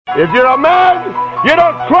If you're a man, you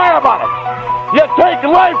don't cry about it. You take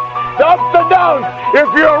life, the ups and downs.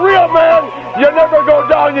 If you're a real man, you never go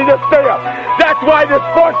down, you just stay up. That's why this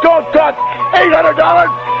sport coat costs $800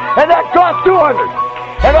 and that costs $200.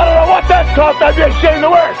 And I don't know what that costs, I'd be ashamed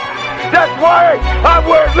to wear it. That's why I'm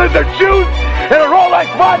wearing lizard shoes and a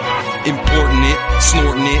Rolex watch. Importing it,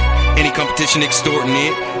 snorting it, any competition extorting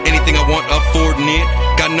it, anything I want affording it.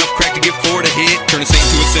 Got enough crack to get four to hit. Turn a saint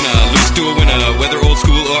to a sinner, lose to a winner. Whether old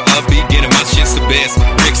school or a beginner, my shit's the best.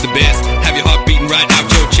 Rick's the best. Have your heart beating right out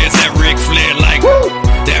your chest. That Ric Flair like, woo!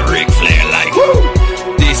 That Ric Flair like, woo!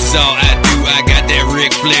 This is all I do. I got that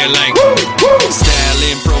Ric Flair like, woo! Woo!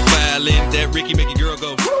 Styling, profiling, that Ricky make a girl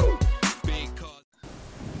go, woo!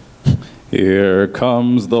 Here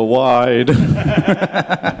comes the wide.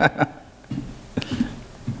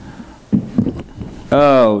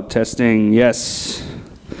 Oh, testing, yes.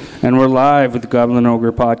 And we're live with the Goblin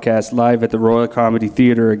Ogre podcast, live at the Royal Comedy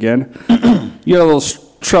Theatre again. You had a little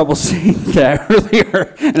trouble saying that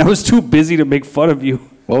earlier, and I was too busy to make fun of you.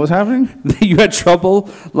 What was happening? You had trouble,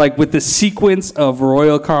 like, with the sequence of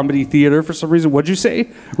Royal Comedy Theatre for some reason. What'd you say?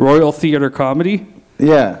 Royal Theatre Comedy?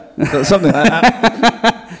 Yeah, something.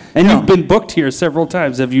 And you've been booked here several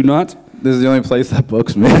times, have you not? This is the only place that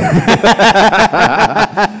books me. And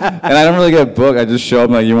I don't really get booked. I just show up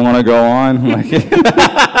like, you want to go on? I'm like,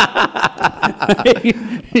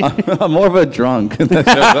 I'm more of a drunk that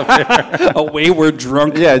shows up here. A wayward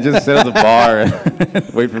drunk. Yeah, just sit at the bar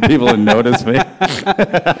and wait for people to notice me.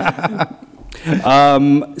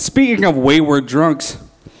 Speaking of wayward drunks,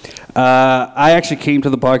 I actually came to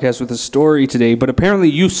the podcast with a story today, but apparently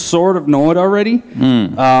you sort of know it already.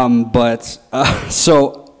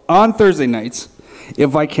 So on Thursday nights,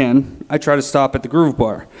 if I can, I try to stop at the Groove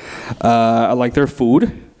Bar. I like their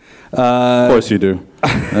food. Of course you do.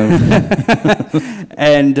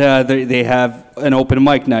 And they have an open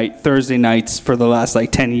mic night Thursday nights for the last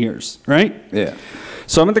 10 years, right? Yeah.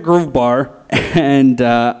 So I'm at the Groove Bar, and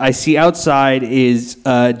I see outside is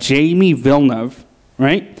Jamie Villeneuve,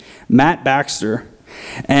 right? Matt Baxter,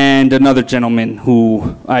 and another gentleman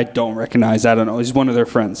who I don't recognize. I don't know. He's one of their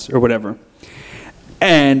friends or whatever.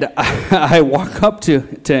 And I walk up to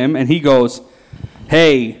him, and he goes,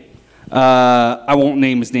 hey, I won't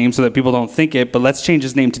name his name so that people don't think it, but let's change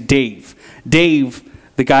his name to Dave. Dave,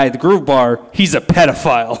 the guy at the Groove Bar, he's a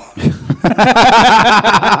pedophile.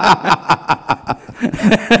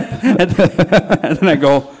 And then I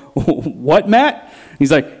go, what, Matt?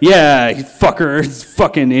 He's like, yeah, fucker, he's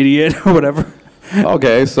fucking idiot, or whatever.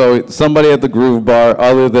 Okay, so somebody at the Groove Bar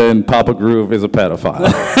other than Papa Groove is a pedophile.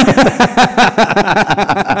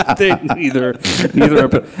 Neither.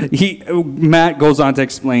 Matt goes on to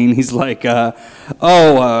explain. He's like, yeah,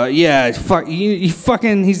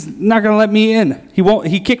 fucking, he's not gonna let me in.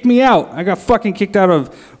 He kicked me out. I got fucking kicked out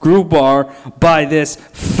of Groove Bar by this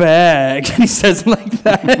fag. He says like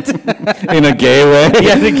that in a gay way.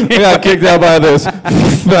 Yeah, I got kicked out by this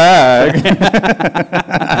fag.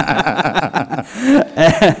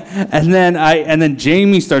 And then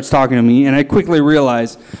Jamie starts talking to me, and I quickly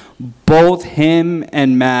realize both him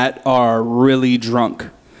and Matt are really drunk,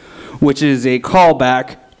 which is a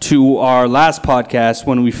callback to our last podcast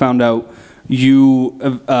when we found out you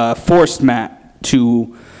forced Matt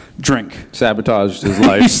to drink. Sabotaged his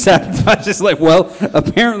life. You sabotaged his life. Well,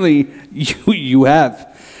 apparently you have.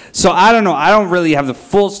 So I don't know. I don't really have the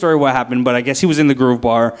full story of what happened, but I guess he was in the Groove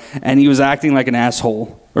Bar, and he was acting like an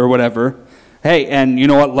asshole or whatever. Hey, and you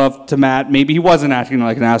know what, love to Matt, maybe he wasn't acting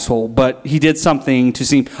like an asshole, but he did something to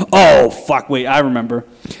seem, oh, fuck, wait, I remember.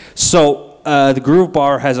 So the Groove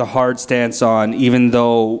Bar has a hard stance on, even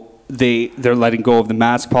though they're letting go of the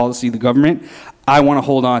mask policy of the government, I want to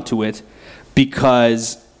hold on to it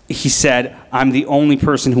because he said, I'm the only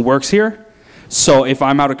person who works here, so if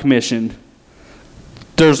I'm out of commission,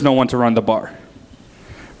 there's no one to run the bar,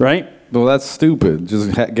 right? Well, that's stupid.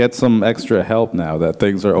 Just get some extra help now that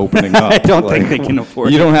things are opening up. I don't think they can afford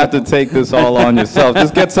it. You don't have to take this all on yourself.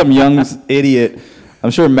 Just get some young idiot. I'm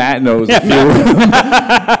sure Matt knows.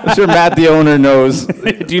 I'm sure Matt, the owner, knows.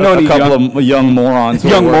 Do you know a couple of young morons who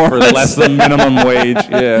work for less than minimum wage?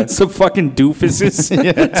 Yeah, some fucking doofuses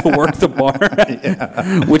to work the bar.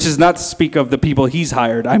 Which is not to speak of the people he's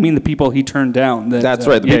hired. I mean the people he turned down. That's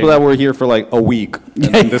right. The people that were here for like a week and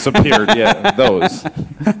then disappeared. Yeah, those.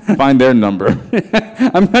 Find their number.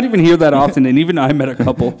 I'm not even here that often, and even I met a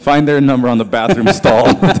couple. Find their number on the bathroom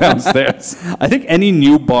stall downstairs. I think any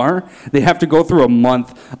new bar, they have to go through a month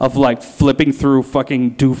of like flipping through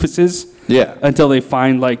fucking doofuses. Yeah. Until they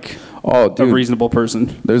find like a reasonable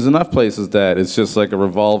person. There's enough places that it's just like a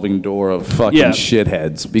revolving door of fucking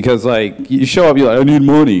shitheads. Because like you show up, you're like, I need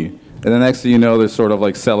money. And the next thing you know, they're sort of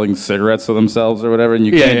like selling cigarettes to themselves or whatever, and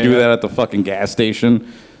you can't do that at the fucking gas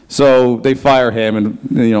station. So they fire him and,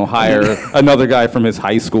 you know, hire another guy from his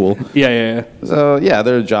high school. Yeah. So, yeah,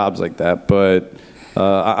 there are jobs like that. But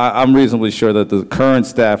I'm reasonably sure that the current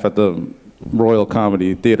staff at the Royal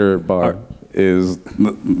Comedy Theater Bar is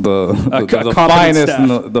the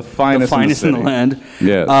finest in the land.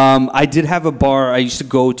 Yeah. I did have a bar I used to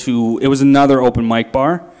go to. It was another open mic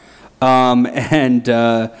bar.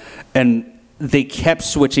 And they kept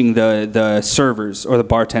switching the servers or the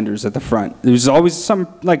bartenders at the front. There was always some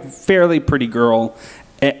like fairly pretty girl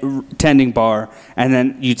tending bar, and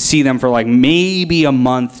then you'd see them for like maybe a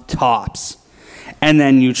month tops, and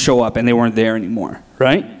then you'd show up and they weren't there anymore,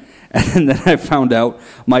 right? And then I found out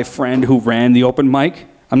my friend who ran the open mic,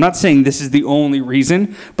 I'm not saying this is the only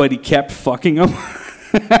reason, but he kept fucking them.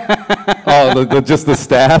 Just the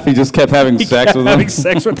staff? He just kept having sex with them? Having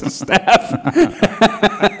sex with the staff.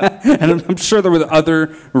 And I'm sure there were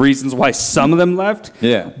other reasons why some of them left.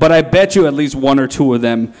 Yeah. But I bet you at least one or two of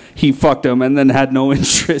them, he fucked them and then had no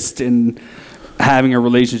interest in having a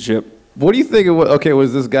relationship. What do you think?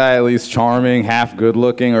 Was this guy at least charming, half good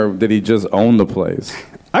looking, or did he just own the place?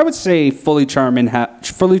 I would say fully charming,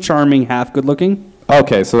 half good looking.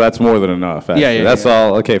 Okay, so that's more than enough. Actually. Yeah. That's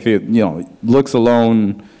all. Okay, if looks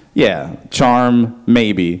alone, yeah, charm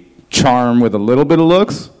maybe, charm with a little bit of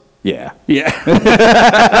looks, yeah.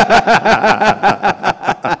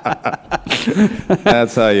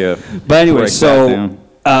 That's how you. But anyway, so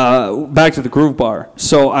back to the Groove Bar.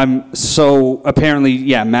 So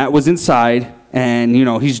apparently, Matt was inside, and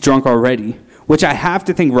he's drunk already, which I have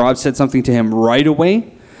to think Rob said something to him right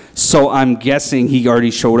away. So I'm guessing he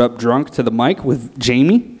already showed up drunk to the mic with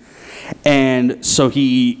Jamie. And so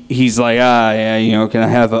he's like, can I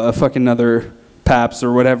have a fucking another Paps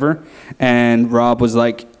or whatever? And Rob was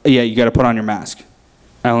like, yeah, you got to put on your mask.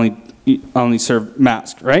 I only serve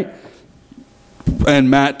mask, right? And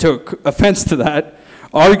Matt took offense to that,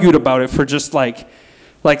 argued about it for just like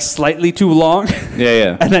slightly too long.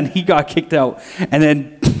 Yeah. And then he got kicked out. And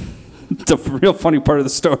then the real funny part of the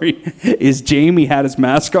story is Jamie had his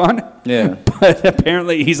mask on. Yeah. But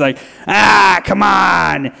apparently he's like, come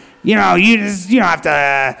on. You don't have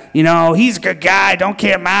to, he's a good guy. Don't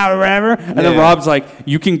kick him out or whatever. And then Rob's like,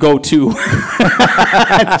 you can go too.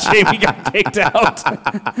 Jamie got kicked out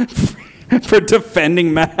for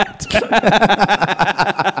defending Matt.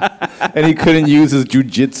 And he couldn't use his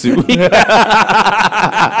jujitsu.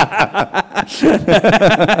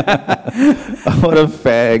 What a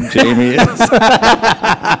fag Jamie is.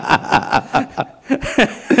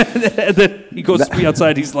 And then he goes to me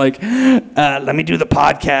outside. He's like, let me do the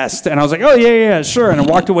podcast. And I was like, oh, yeah, sure. And I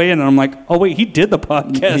walked away, and then I'm like, oh, wait, he did the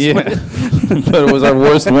podcast. Yeah. But it was our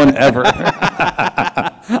worst one ever.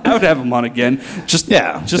 I would have him on again, just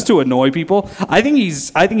to annoy people. I think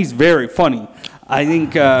he's very funny. I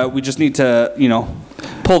think we just need to,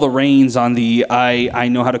 pull the reins on the I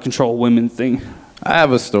know how to control women thing. I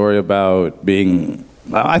have a story about being,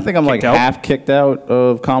 I think I'm like half kicked out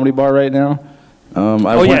of Comedy Bar right now.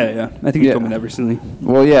 I think you told me that recently.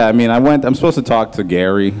 Well, yeah, I mean, I'm supposed to talk to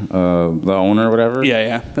Gary, the owner or whatever.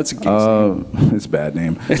 Yeah, that's a case name. It's a bad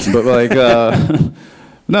name. But like,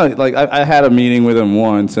 no, like I had a meeting with him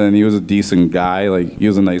once, and he was a decent guy. Like, he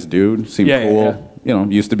was a nice dude, seemed cool. Yeah.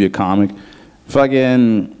 Used to be a comic.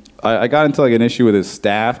 Fucking, I got into like an issue with his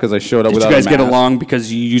staff because I showed up without a mask. Did you guys get along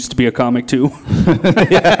because you used to be a comic too?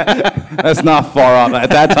 That's not far off.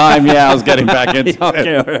 At that time, I was getting back into it.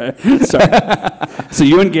 Okay, all right. Sorry. So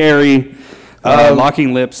you and Gary,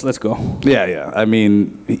 locking lips. Let's go. Yeah. I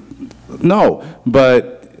mean, no,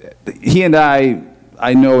 but he and I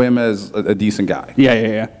know him as a decent guy.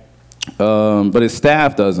 Yeah. But his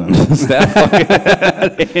staff doesn't. Staff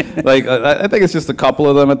fucking, like, I think it's just a couple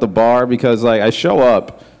of them at the bar because like I show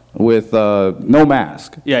up with no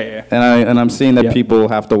mask. Yeah. And I'm seeing that people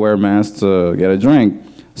have to wear masks to get a drink.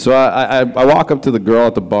 So I walk up to the girl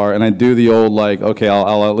at the bar and I do the old like, okay,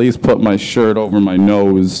 I'll at least put my shirt over my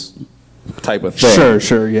nose type of thing.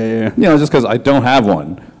 Sure, yeah. Just because I don't have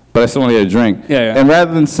one, but I still want to get a drink. Yeah. And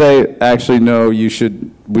rather than say, actually, no, you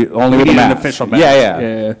should, only with a mask. An official mask.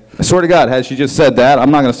 Yeah. I swear to God, had she just said that,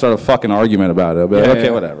 I'm not going to start a fucking argument about it. I'll be like,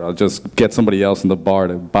 okay, whatever. I'll just get somebody else in the bar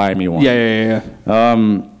to buy me one. Yeah.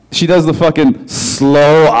 She does the fucking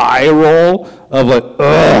slow eye roll of like,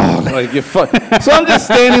 ugh, like you fuck. So I'm just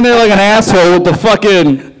standing there like an asshole with the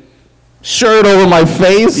fucking shirt over my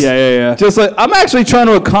face. Yeah. Just like, I'm actually trying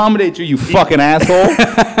to accommodate you, you fucking asshole.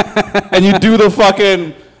 And you do the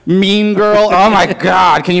fucking mean girl. Oh my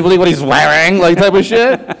God, can you believe what he's wearing? Like type of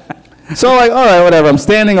shit. So like, all right, whatever. I'm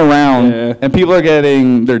standing around and people are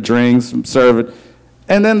getting their drinks served.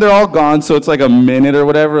 And then they're all gone, so it's like a minute or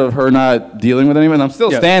whatever of her not dealing with anyone. I'm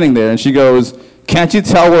still standing there, and she goes, "Can't you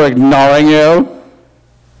tell we're ignoring you?"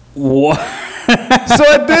 What? So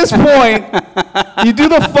at this point, you do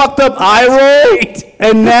the fucked up eye roll,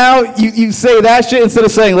 and now you say that shit instead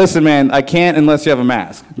of saying, "Listen, man, I can't unless you have a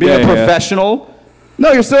mask." Being a professional.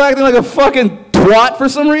 No, you're still acting like a fucking twat for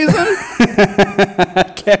some reason.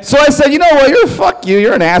 So I said, you know what, fuck you,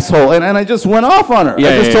 you're an asshole. And I just went off on her. I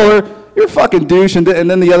just told her, you're a fucking douche. And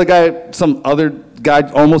then the other guy, some other guy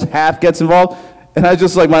almost half gets involved. And I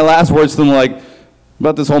just, like, my last words to them, like,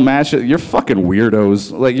 about this whole mask shit, you're fucking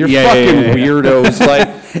weirdos. Like, you're fucking weirdos. Like,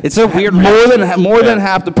 it's a weird more than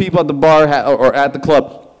half the people at the bar or at the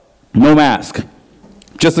club, no mask.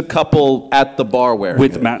 Just a couple at the bar wearing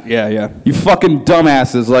with it. Matt. Yeah. You fucking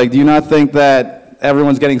dumbasses. Like, do you not think that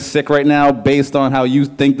everyone's getting sick right now based on how you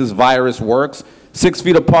think this virus works? 6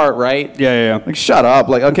 feet apart, right? Yeah. Like, shut up.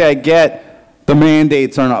 Like, okay, I get the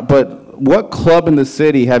mandates are not, but what club in the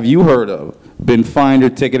city have you heard of been fined or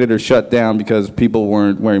ticketed or shut down because people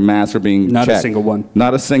weren't wearing masks or being checked? Not a single one.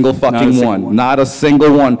 Not a single fucking one. Not a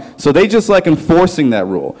single one. So they just like enforcing that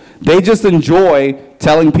rule. They just enjoy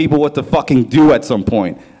telling people what to fucking do at some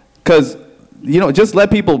point. Because, just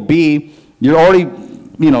let people be. You're already,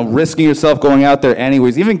 risking yourself going out there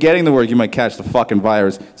anyways. Even getting to work, you might catch the fucking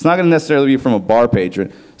virus. It's not going to necessarily be from a bar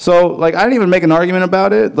patron. So, like, I didn't even make an argument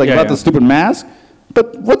about it, about the stupid mask.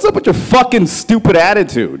 But what's up with your fucking stupid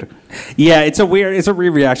attitude? Yeah, it's a weird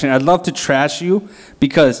reaction. I'd love to trash you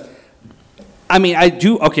because, I'll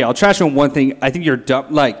trash you on one thing. I think you're dumb.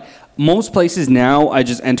 Like, most places now, I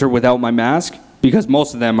just enter without my mask because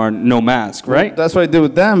most of them are no mask, right? That's what I did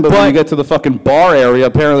with them, but when you get to the fucking bar area,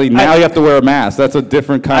 apparently now you have to wear a mask. That's a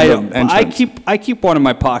different kind of entrance. I keep one in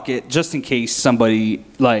my pocket just in case somebody,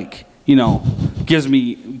 gives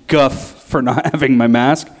me guff for not having my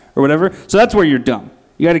mask or whatever. So that's where you're dumb.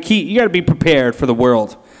 You got to be prepared for the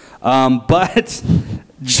world. But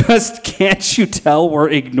just can't you tell we're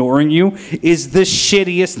ignoring you is the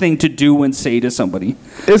shittiest thing to do and say to somebody.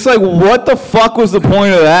 It's like, what the fuck was the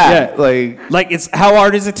point of that? Yeah. Like it's how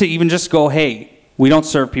hard is it to even just go, hey, we don't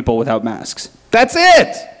serve people without masks. That's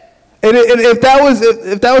it. And if that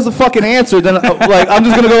was the fucking answer, then I'm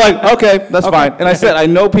just gonna go like, okay, that's fine. And I said, I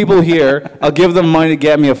know people here. I'll give them money to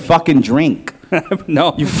get me a fucking drink.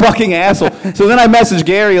 No. You fucking asshole. So then I messaged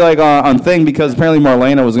Gary on Thing because apparently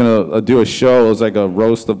Marlena was going to do a show. It was like a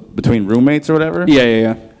roast between roommates or whatever.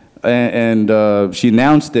 Yeah. And she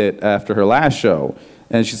announced it after her last show.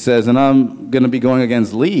 And she says, and I'm going to be going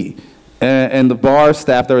against Lee. And the bar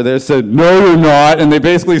staff that were there said, no, you're not. And they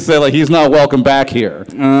basically said, like, he's not welcome back here.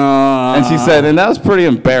 And she said, and that was pretty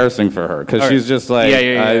embarrassing for her because she's just like,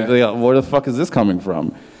 where the fuck is this coming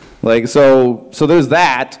from? Like, so there's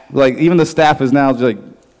that. Like, even the staff is now just like,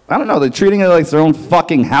 I don't know, they're treating it like it's their own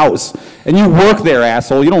fucking house. And you work there,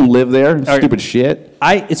 asshole. You don't live there. Stupid shit.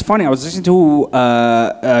 It's funny. I was listening to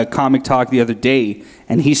a Comic Talk the other day,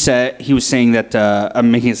 and he was saying that,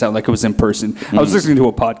 I'm making it sound like it was in person. I was listening to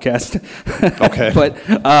a podcast. Okay. But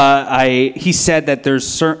he said that there's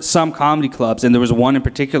some comedy clubs, and there was one in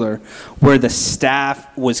particular, where the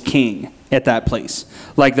staff was king at that place.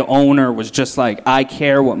 Like, the owner was just like, I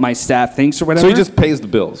care what my staff thinks or whatever. So he just pays the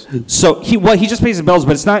bills. So he just pays the bills,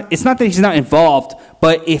 but it's not that he's not involved,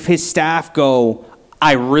 but if his staff go,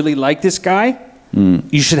 I really like this guy,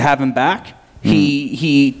 you should have him back.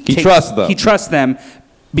 He trusts them. He trusts them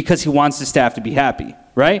because he wants the staff to be happy,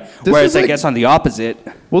 right? Whereas I guess on the opposite.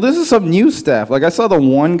 Well, this is some new staff. Like, I saw the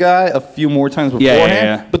one guy a few more times beforehand.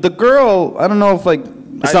 Yeah. But the girl, I don't know if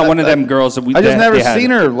it's not one of them girls that I just never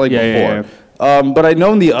seen her before. Yeah. But I'd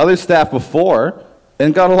known the other staff before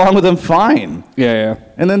and got along with them fine. Yeah.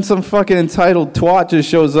 And then some fucking entitled twat just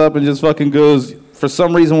shows up and just fucking goes, for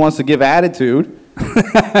some reason wants to give attitude.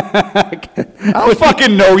 I don't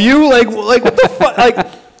fucking know you. Like what the fuck? Like,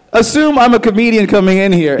 assume I'm a comedian coming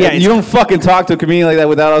in here and you don't fucking talk to a comedian like that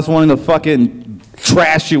without us wanting to fucking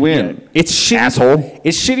trash you in. Yeah. It's shitty. Asshole.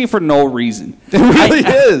 It's shitty for no reason. It really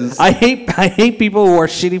is. I hate people who are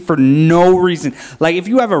shitty for no reason. Like, if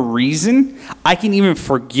you have a reason, I can even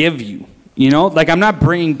forgive you. You know? Like, I'm not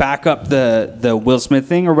bringing back up the Will Smith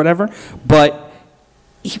thing or whatever, but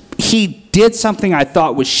he did something I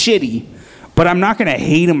thought was shitty, but I'm not going to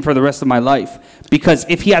hate him for the rest of my life because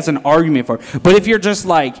if he has an argument for it. But if you're just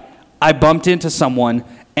like, I bumped into someone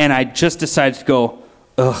and I just decided to go,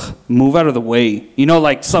 move out of the way. You know,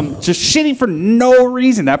 like some just shitty for no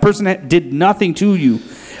reason. That person did nothing to you.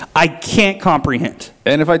 I can't comprehend.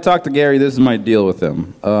 And if I talk to Gary, this is my deal with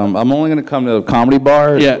him. I'm only going to come to a comedy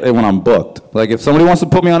bar when I'm booked. Like, if somebody wants to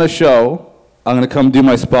put me on a show, I'm going to come do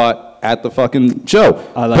my spot at the fucking show.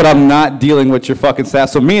 But I'm not dealing with your fucking staff.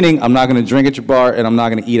 So meaning I'm not going to drink at your bar and I'm not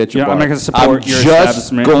going to eat at your bar. I'm not going to support your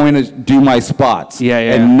establishment. I'm just going to do my spots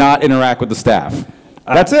and not interact with the staff.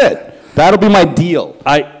 That's it. That'll be my deal.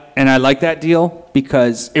 I like that deal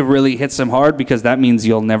because it really hits them hard because that means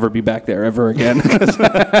you'll never be back there ever again.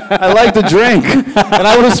 I like to drink. And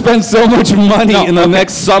I would have spent so much money in the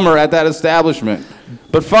next summer at that establishment.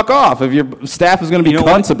 But fuck off. If your staff is going to be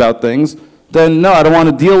cunts about things, then no, I don't want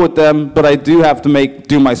to deal with them, but I do have to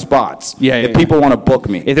do my spots. If people want to book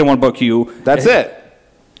me. If they want to book you. That's it.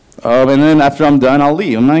 And then after I'm done, I'll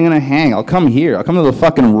leave. I'm not going to hang. I'll come here. I'll come to the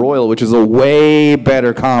fucking Royal, which is a way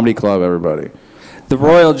better comedy club, everybody. The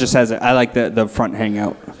Royal just has it. I like the front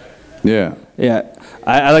hangout. Yeah. Yeah.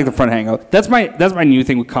 I like the front hangout. That's my new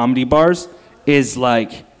thing with comedy bars is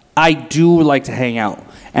like I do like to hang out.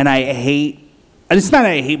 And I hate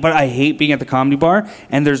but I hate being at the comedy bar,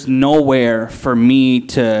 and there's nowhere for me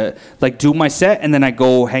to like do my set, and then I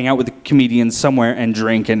go hang out with the comedians somewhere and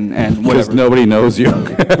drink and whatever. Because nobody knows you. I'm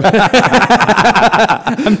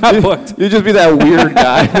not booked. You just be that weird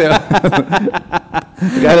guy.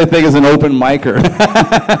 The guy they think is an open micer.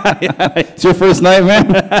 It's your first night, man?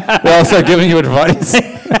 They all start giving you advice.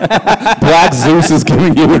 Black Zeus is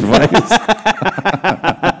giving you advice.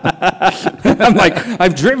 I'm like,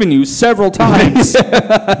 I've driven you several times.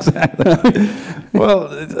 Yeah, exactly. Well,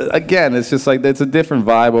 again, it's just like it's a different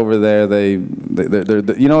vibe over there. They're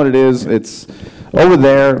you know what it is? It's over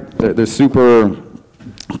there. They're super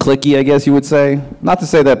cliquey, I guess you would say. Not to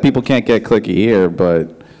say that people can't get cliquey here, but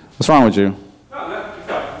what's wrong with you?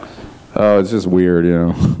 Oh, it's just weird, you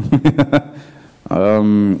know.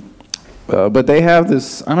 But they have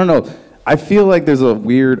this. I don't know. I feel like there's a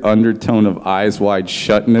weird undertone of eyes wide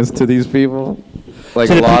shutness to these people. Like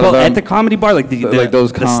to a lot of them at the comedy bar, like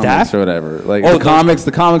those comics staff or whatever. Like the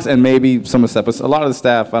comics, and maybe some of the staff. A lot of the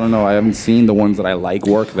staff, I don't know. I haven't seen the ones that I like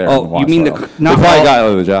work there. Oh, you mean they probably got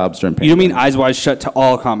other jobs during pandemic. You mean eyes wide shut to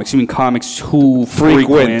all comics? You mean comics who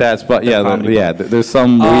frequent? That's there's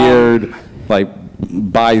some weird like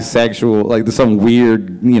bisexual, like there's some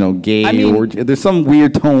weird, gay, or there's some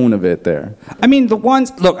weird tone of it there. I mean, the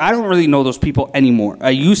ones, look, I don't really know those people anymore.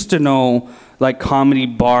 I used to know like comedy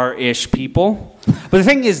bar-ish people. But the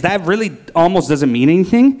thing is, that really almost doesn't mean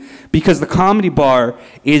anything because the comedy bar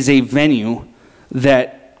is a venue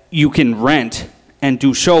that you can rent and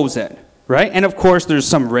do shows at, right? And of course, there's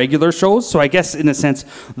some regular shows. So I guess in a sense,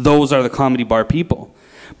 those are the comedy bar people.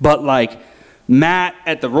 But like Matt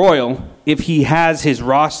at the Royal, if he has his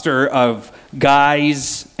roster of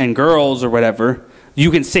guys and girls or whatever, you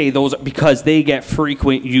can say those because they get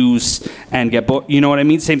frequent use and get booked. You know what I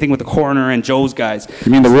mean? Same thing with the Corner and Joe's guys.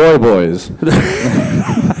 You mean the Roy Boys?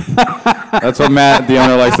 That's what Matt, the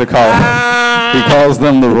owner, likes to call them. He calls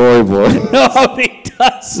them the Roy Boys. No, he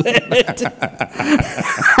doesn't.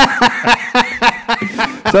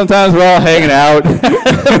 Sometimes we're all hanging out,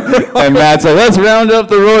 and Matt's like, let's round up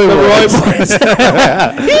the Roy Boys.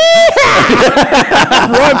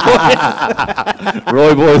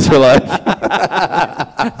 Roy Boys for life.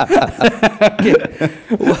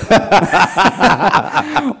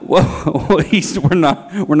 Well,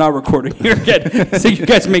 we're not recording here again. So you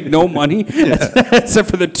guys make no money except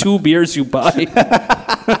for the 2 beers you buy.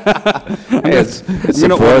 I'm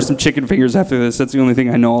gonna order some chicken fingers after this. That's the only thing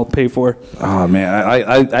I know I'll pay for. Oh man,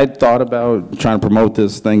 I thought about trying to promote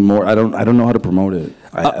this thing more. I don't know how to promote it.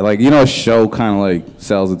 A show kind of like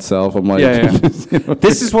sells itself. I'm like,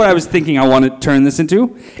 This is what I was thinking. I want to turn this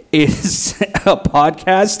into is a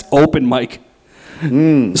podcast open mic.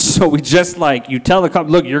 So we just you tell the cop,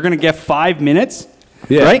 look, you're gonna get 5 minutes,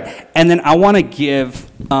 right? And then I want to give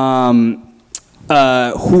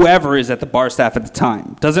whoever is at the bar staff at the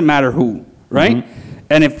time. Doesn't matter who, right? Mm-hmm.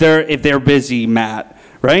 And if they're busy, Matt,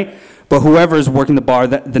 right? But whoever is working the bar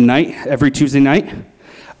the night every Tuesday night,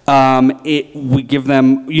 we give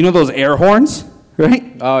them those air horns,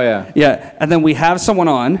 right? Oh yeah. Yeah, and then we have someone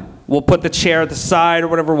on. We'll put the chair at the side or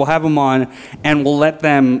whatever. We'll have them on, and we'll let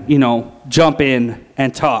them, jump in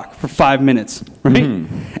and talk for 5 minutes, right?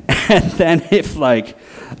 Mm-hmm. And then if I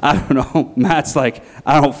don't know, Matt's like,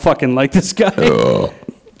 I don't fucking like this guy.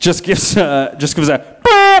 Just gives a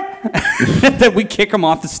and then we kick him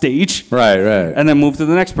off the stage. Right. And then move to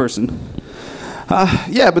the next person.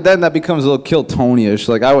 Yeah, but then that becomes a little Kill Tony-ish.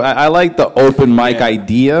 Like I like the open mic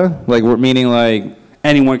idea. Like meaning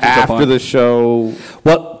anyone can after the show.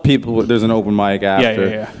 Well, there's an open mic after.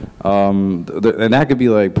 Yeah. And that could be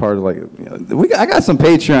part of I got some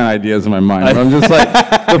Patreon ideas in my mind. I'm just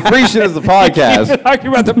the free shit is the podcast. We're talking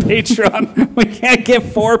about the Patreon. We can't get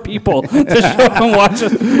 4 people to show up and watch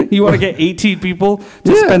us. You want to get 18 people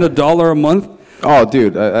to spend $1 a month? Oh,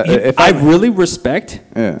 dude. If I really respect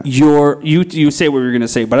Yeah. you say what you're going to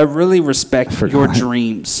say, but I really respect your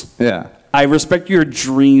dreams. Yeah. I respect your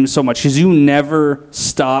dreams so much because you never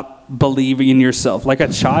stop believing in yourself like a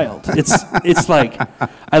child. It's like,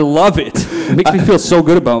 I love it. It makes me feel so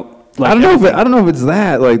good about. Like, I don't know if it's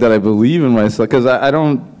that like that I believe in myself because I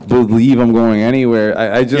don't believe I'm going anywhere.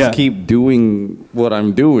 I just keep doing what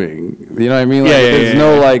I'm doing. You know what I mean? Like, there's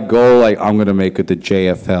no like goal like I'm gonna make it to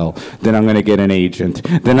JFL, then I'm gonna get an agent,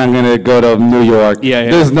 then I'm gonna go to New York.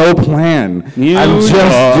 There's no plan. I'm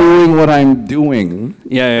just doing what I'm doing.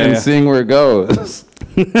 And seeing where it goes.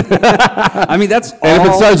 I mean that's. And if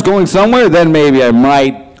it starts going somewhere, then maybe I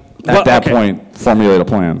might at that point formulate a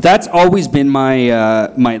plan. That's always been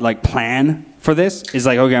my my like plan for this. Is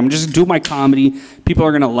like, okay, I'm just gonna do my comedy. People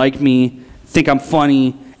are gonna like me, think I'm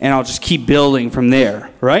funny, and I'll just keep building from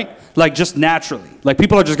there, right? Like just naturally. Like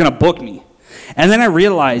people are just gonna book me. And then I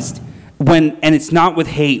realized and it's not with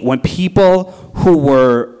hate, when people who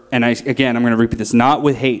were, and I'm going to repeat this, not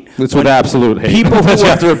with hate. It's with absolute hate. People who you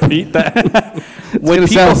have to repeat that. It's going to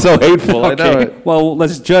sound so hateful. Okay. I know it. Well,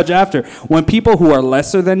 let's judge after. When people who are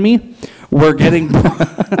lesser than me were getting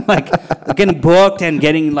getting booked and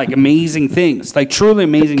getting like amazing things, like truly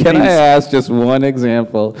amazing things. Can I ask just one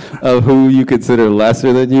example of who you consider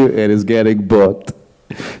lesser than you and is getting booked?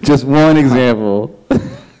 Just one example.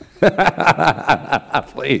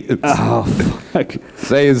 Please. Oh, fuck.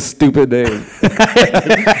 Say his stupid name.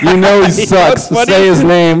 You know he sucks. Say his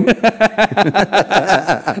name. No,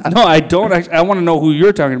 I don't. I want to know who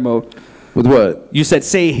you're talking about. With what? You said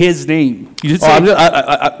say his name. You just say.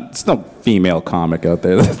 It's no female comic out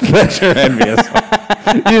there that you're envious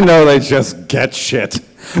of. You know they just get shit.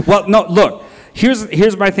 Well, no, look.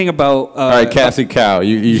 Here's my thing about. All right, Cassie Cow.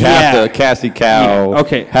 You have to. Cassie Cow.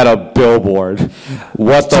 Okay. Had a billboard.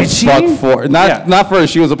 What the fuck for? Not for her.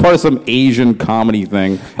 She was a part of some Asian comedy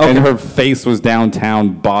thing, and her face was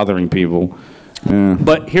downtown bothering people. Yeah.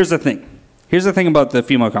 But here's the thing. Here's the thing about the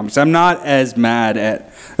female comics. I'm not mad.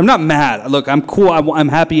 Look, I'm cool. I'm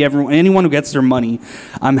happy. Anyone who gets their money,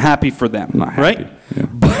 I'm happy for them. Not happy. Right? Yeah.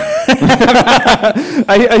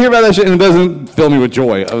 I hear about that shit and it doesn't fill me with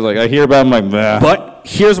joy. I was like, I hear about it, I'm like, nah. But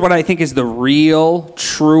here's what I think is the real,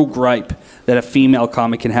 true gripe that a female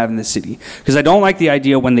comic can have in this city. Because I don't like the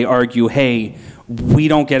idea when they argue, hey, we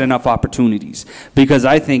don't get enough opportunities. Because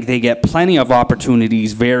I think they get plenty of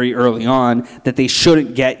opportunities very early on that they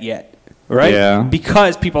shouldn't get yet. Right? Yeah.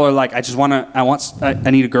 Because people are like, I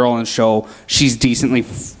need a girl on the show. She's decently,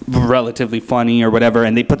 relatively funny or whatever,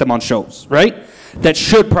 and they put them on shows, right? That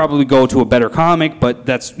should probably go to a better comic, but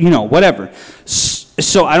that's, whatever.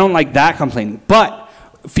 So I don't like that complaining. But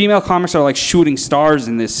female comics are like shooting stars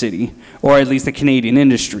in this city, or at least the Canadian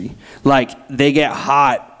industry. Like, they get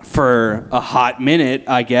hot for a hot minute,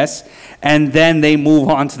 I guess, and then they move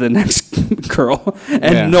on to the next girl,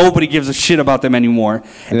 and nobody gives a shit about them anymore.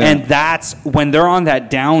 Yeah. And that's when they're on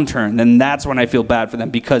that downturn, then that's when I feel bad for them,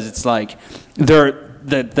 because it's like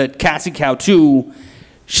the Cassie Cow 2,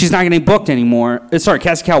 she's not getting booked anymore. Sorry,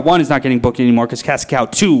 Cassie Cow 1 is not getting booked anymore because Cassie Cow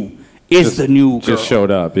 2 is the new girl. Just showed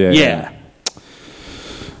up, yeah.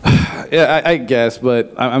 Yeah, I guess,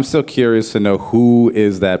 but I'm still curious to know who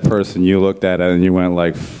is that person you looked at and you went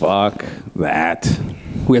like, fuck that.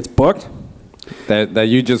 Who gets booked? That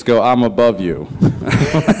you just go, I'm above you. How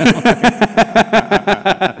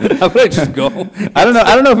would I just go? I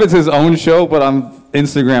don't know if it's his own show, but on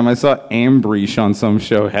Instagram I saw Ambreesh on some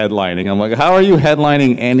show headlining. I'm like, how are you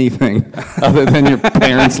headlining anything other than your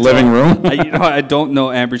parents' living room? I don't know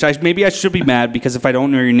Ambreesh. Maybe I should be mad because if I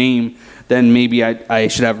don't know your name, then maybe I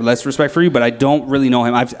should have less respect for you. But I don't really know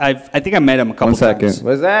him. I think I met him a couple times. 1 second.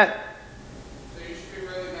 What's that?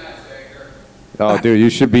 Oh, dude, you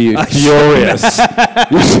should be furious.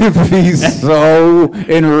 You should be so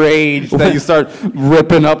enraged that you start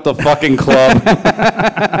ripping up the fucking club.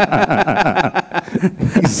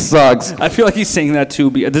 He sucks. I feel like he's saying that too.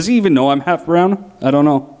 Does he even know I'm half brown? I don't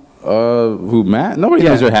know. Who, Matt? Nobody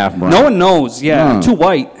knows you're half brown. No one knows, yeah. No. I'm too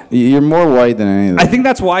white. You're more white than anything. I think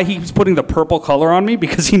that's why he's putting the purple color on me,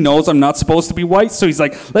 because he knows I'm not supposed to be white. So he's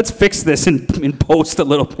like, let's fix this in post a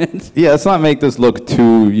little bit. Yeah, let's not make this look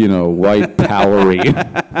too, white powery.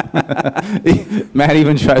 Matt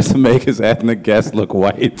even tries to make his ethnic guest look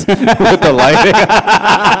white with the lighting.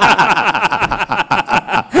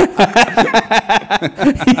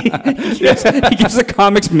 he gives the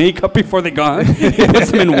comics makeup before they gone. He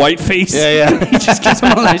puts them in white face. Yeah. He just gives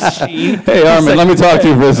them a nice sheen. Hey, Armin, let me talk to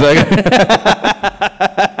you for a second.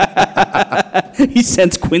 He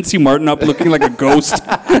sends Quincy Martin up looking like a ghost.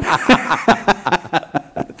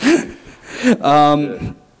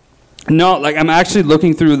 No, like I'm actually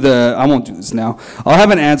looking through the. I won't do this now. I'll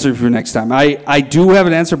have an answer for you next time. I do have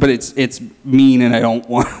an answer, but it's mean and I don't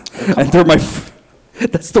want. And they're my.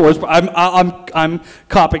 That's the worst part. I'm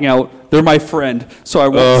copping out. They're my friend, so I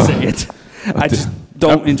won't say it. I just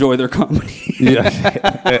don't enjoy their comedy. Yeah,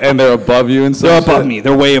 and they're above you and stuff. They're above me.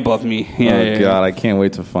 They're way above me. Yeah, God, I can't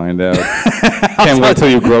wait to find out. Can't wait till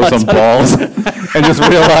you grow some balls and just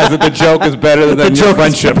realize that the joke is better than your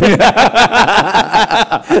friendship.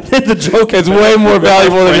 The joke is way more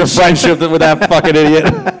valuable than your friendship with that fucking idiot.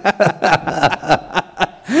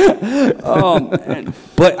 Oh man,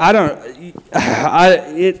 but I don't.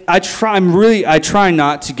 I try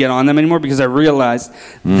not to get on them anymore because I realized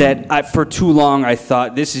that for too long I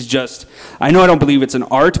thought this is just. I know I don't believe it's an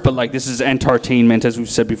art, but like this is entertainment, as we've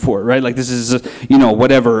said before, right? Like this is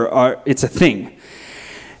whatever. It's a thing.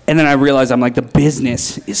 And then I realized I'm like, the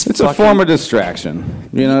business is It's a form of distraction.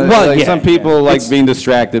 You know, some people like being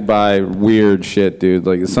distracted by weird shit, dude.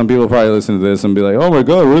 Like some people probably listen to this and be like, oh my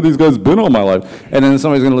God, where have these guys been all my life? And then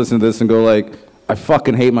somebody's going to listen to this and go like, I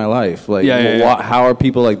fucking hate my life. Like, how are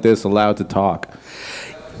people like this allowed to talk?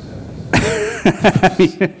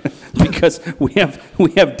 Because we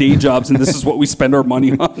have day jobs and this is what we spend our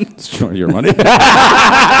money on. It's your money.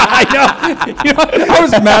 I know. I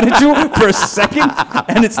was mad at you for a second,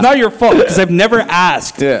 and it's not your fault because I've never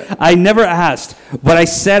asked. Yeah. I never asked, but I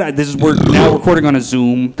said we're now recording on a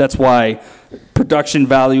Zoom. That's why production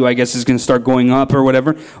value, I guess, is going to start going up or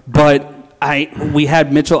whatever. But we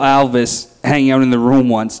had Mitchell Alvis hanging out in the room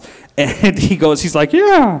once, and he's like,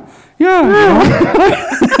 yeah. We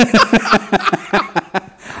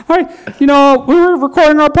were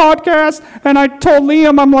recording our podcast, and I told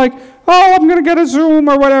Liam, I'm like, oh, I'm gonna get a Zoom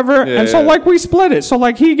or whatever, and so like we split it. So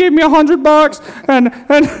like he gave me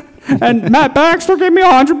 $100, and Matt Baxter gave me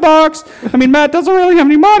 $100. I mean, Matt doesn't really have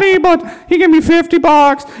any money, but he gave me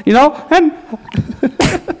 $50,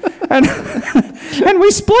 and we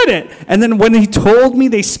split it. And then when he told me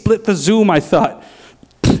they split the Zoom, I thought,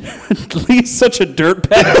 Lee's such a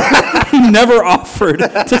dirtbag. He never offered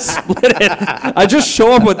to split it. I just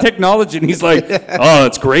show up with technology, and he's like, "Oh,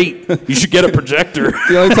 that's great. You should get a projector."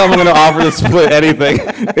 The only time I'm going to offer to split anything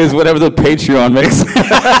is whatever the Patreon makes.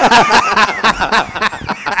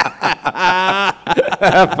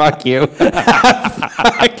 Fuck you.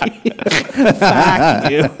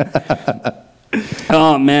 Fuck you.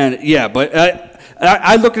 Oh man, yeah, but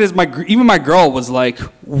I look at it as even my girl was like,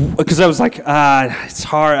 because I was like, it's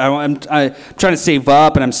hard. I'm trying to save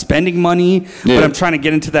up and I'm spending money, but I'm trying to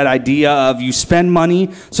get into that idea of you spend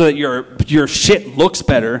money so that your shit looks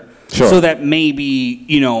better. Sure. So that maybe,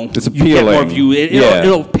 it's you get more view.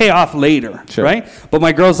 It'll pay off later, right? But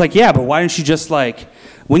my girl's like, yeah, but why don't you just like,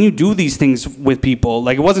 when you do these things with people,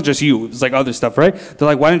 like it wasn't just you, it was like other stuff, right? They're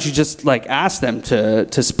like, why don't you just like ask them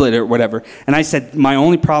to split it or whatever? And I said, my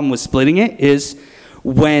only problem with splitting it is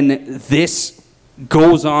when this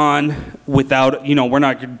goes on without, we're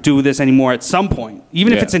not going to do this anymore at some point,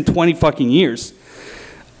 even if it's in 20 fucking years.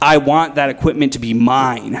 I want that equipment to be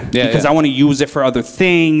mine because I want to use it for other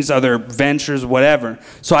things, other ventures, whatever.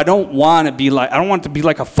 So I don't want it to be like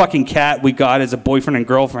a fucking cat we got as a boyfriend and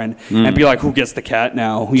girlfriend and be like, who gets the cat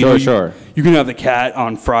now? Sure. You can have the cat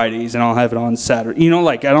on Fridays and I'll have it on Saturday.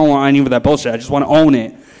 I don't want any of that bullshit. I just want to own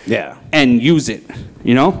it and use it,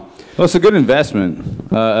 Well, it's a good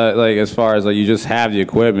investment, like as far as like you just have the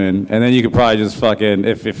equipment, and then you could probably just fucking,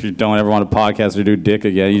 if you don't ever want to podcast or do dick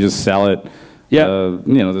again, you just sell it,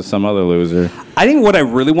 to some other loser. I think what I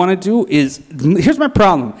really want to do is, here's my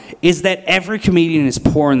problem, is that every comedian is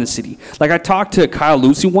poor in the city. Like I talked to Kyle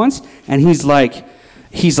Lucy once, and he's like,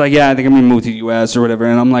 yeah, I think I'm gonna move to the U.S. or whatever,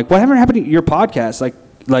 and I'm like, whatever happened to your podcast? Like.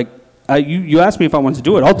 You asked me if I wanted to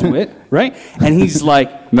do it. I'll do it, right? And he's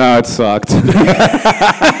like, no, it sucked. What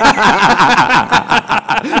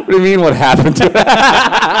do you mean, what happened to it?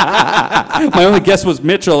 My only guess was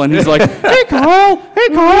Mitchell, and he's like, hey, Carl.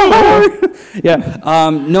 Yeah.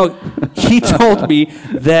 No, he told me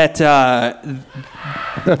that...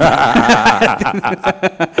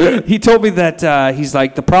 he's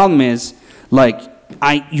like, the problem is, like,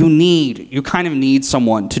 you kind of need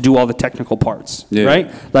someone to do all the technical parts, right?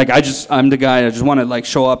 Like I'm the guy. I just want to like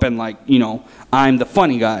show up and like I'm the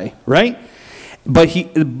funny guy, right? But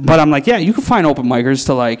I'm like, yeah, you can find open micers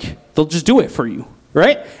to like they'll just do it for you,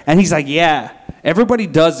 right? And he's like, yeah, everybody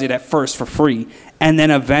does it at first for free, and then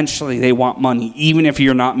eventually they want money, even if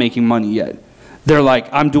you're not making money yet. They're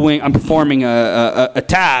like, I'm performing a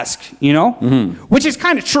task, which is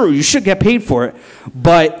kind of true. You should get paid for it,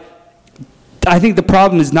 but. I think the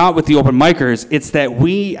problem is not with the open micers. It's that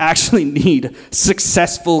we actually need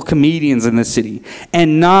successful comedians in the city,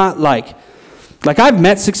 and not like like I've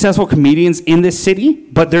met successful comedians in this city,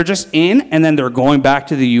 but they're just in and then they're going back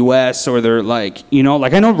to the U.S. or they're like, you know,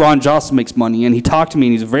 like I know Ron Johnson makes money and he talked to me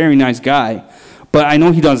and he's a very nice guy, but I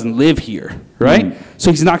know he doesn't live here, right? So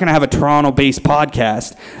he's not going to have a Toronto-based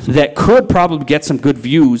podcast that could probably get some good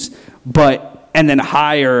views, and then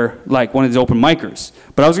hire like one of these open micers.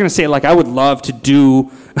 But I was going to say, like, I would love to do.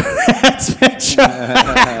 That's Mitch. Oh,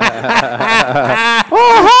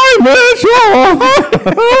 hi, Mitch.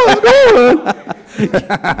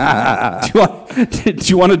 Do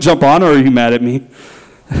you want to jump on, or are you mad at me?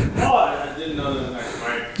 Oh, I didn't know there was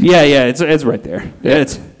next mic. Yeah, it's right there. Yeah,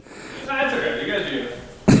 it's. That's okay. You guys do it.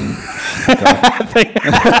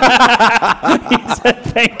 He said,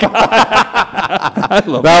 "Thank God."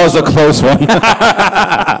 That was a close one.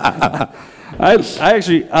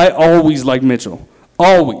 I always like Mitchell.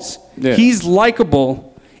 Always. Yeah. He's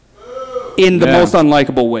likable in the most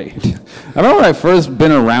unlikable way. I remember when I first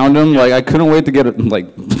been around him, like I couldn't wait to get like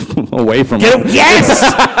away from him. Yes!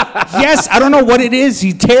 Yes, I don't know what it is.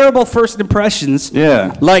 He's terrible first impressions.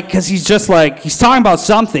 Yeah. Like, because he's just like, he's talking about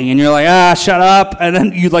something, and you're like, shut up, and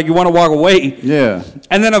then you want to walk away. Yeah.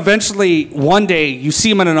 And then eventually, one day, you see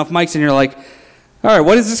him on enough mics, and you're like, all right,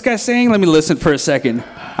 what is this guy saying? Let me listen for a second.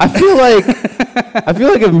 I feel like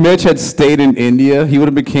if Mitch had stayed in India, he would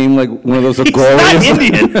have became like one of those Agorians. He's not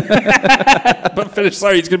Indian. But finish.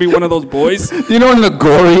 Sorry, he's gonna be one of those boys. Do you know what an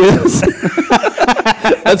Agori is?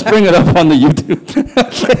 Let's bring it up on the YouTube.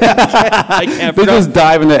 I can't. They just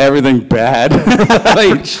dive into everything bad,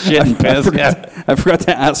 like shit and piss. I forgot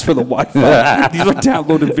to ask for the Wi-Fi. These are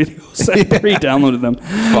downloaded videos. I pre-downloaded them.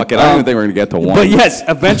 Fuck it, I don't even think we're gonna get to one. But yes,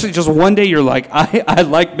 eventually, just one day, you're like, I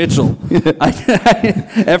like Mitchell.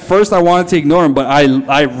 At first, I wanted to ignore him, but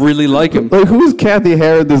I really like him. Like, who's Kathy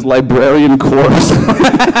Herod, this librarian corpse?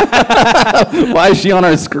 Why is she on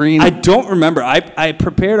our screen? I don't remember. I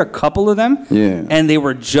prepared a couple of them, and they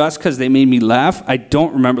were just because they made me laugh. I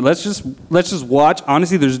don't remember. Let's just watch.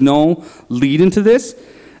 Honestly, there's no lead into this.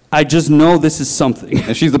 I just know this is something.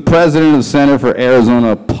 And she's the president of the Center for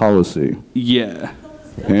Arizona Policy. Yeah.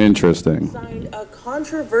 Interesting. Signed a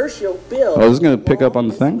controversial bill. I was going to pick up on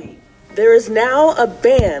the thing. There is now a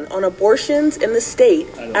ban on abortions in the state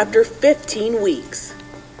after 15 weeks.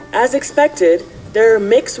 As expected, there are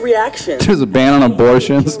mixed reactions. There's a ban on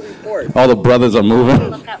abortions. All the brothers are moving.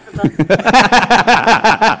 Look out for both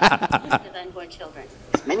unborn children.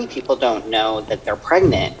 Many people don't know that they're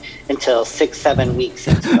pregnant until 6-7 weeks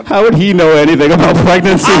into the How would he know anything about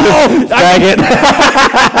pregnancy? Faggot.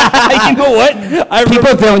 You know what?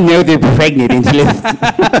 People don't know they're pregnant until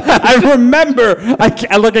I remember. I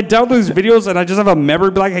download these videos and I just have a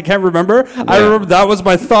memory blank. I can't remember. Yeah. I remember that was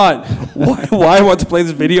my thought. Why I want to play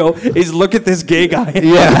this video is look at this gay guy.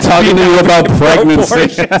 Yeah, talking to you about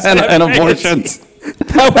pregnancy and abortions.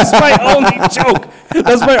 That was my only joke.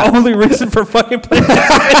 That's my only reason for fucking playing this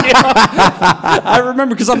video. I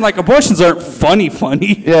remember because I'm like, abortions aren't funny.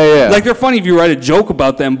 Yeah. Like, they're funny if you write a joke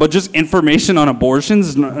about them, but just information on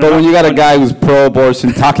abortions. But when you got a guy who's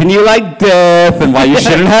pro-abortion talking to you like death and why you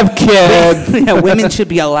shouldn't have kids. Yeah, women should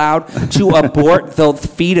be allowed to abort the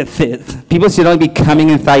fetus. People should only be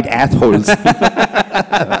coming inside assholes.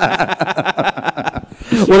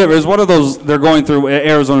 Whatever, it's one of those. They're going through.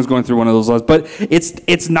 Arizona's going through one of those laws, but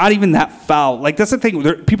it's not even that foul. Like, that's the thing.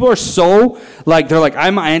 People are so like, they're like,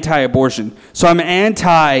 I'm anti-abortion, so I'm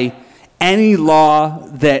anti any law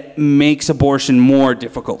that makes abortion more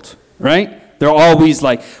difficult. Right? They're always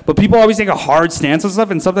like, but people always take a hard stance on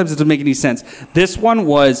stuff, and sometimes it doesn't make any sense. This one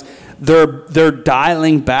was they're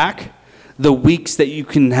dialing back the weeks that you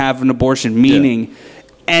can have an abortion, meaning. Yeah.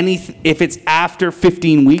 If it's after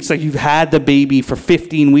 15 weeks, like you've had the baby for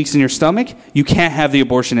 15 weeks in your stomach, you can't have the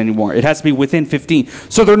abortion anymore. It has to be within 15.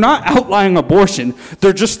 So they're not outlawing abortion.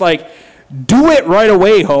 They're just like, do it right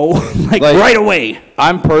away, ho. like right away.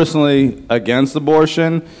 I'm personally against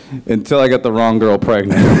abortion until I get the wrong girl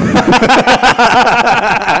pregnant.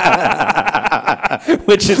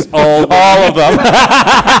 Which is all of them.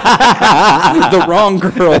 The wrong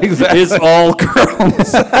girl is all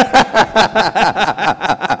girls.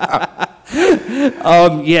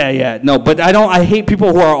 No, but I hate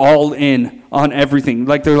people who are all in on everything.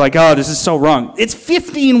 Like, they're like, oh, this is so wrong. It's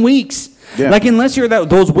 15 weeks. Yeah. Like, unless you're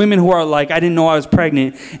those women who are like, I didn't know I was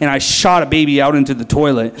pregnant and I shot a baby out into the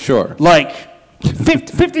toilet. Sure. Like,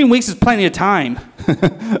 15 weeks is plenty of time.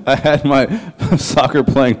 I had my soccer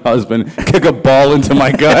playing husband kick a ball into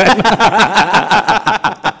my gut.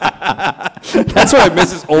 That's what I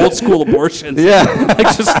miss, is old school abortions. Yeah.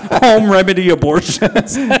 Like, just home remedy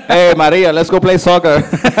abortions. Hey, Maria, let's go play soccer.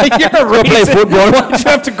 You're a go play football. Why'd you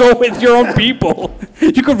have to go with your own people?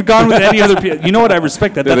 You could have gone with any other people. You know what? I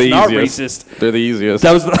respect that. They're That's the not easiest. racist. They're the easiest.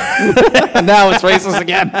 That was Now it's racist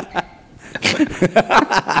again.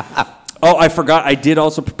 Oh, I forgot. I did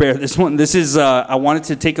also prepare this one. This is, I wanted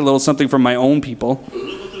to take a little something from my own people.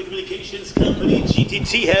 Telecommunications company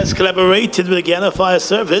GTT has collaborated with the Guyana Fire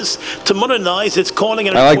Service to modernize its calling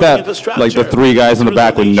and I like recording that, infrastructure. like the three guys in the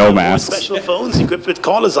back with no masks. Special phones equipped with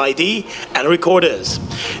caller's ID and recorders.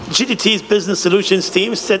 GTT's business solutions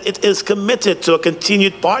team said it is committed to a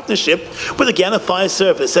continued partnership with the Guyana Fire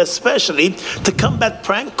Service, especially to combat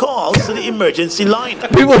prank calls to the emergency line.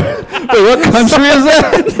 People, wait, what country is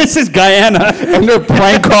that? This is Guyana. And they're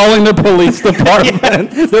prank calling the police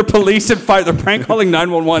department. Yeah, they're police and fire. They're prank calling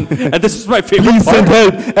 911. And this is my favorite Please part. send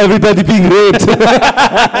help. Everybody being raped.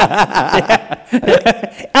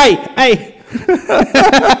 Hey.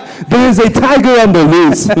 There is a tiger on the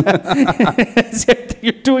loose.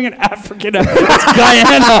 You're doing an African accent. It's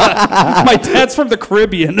Guyana. My dad's from the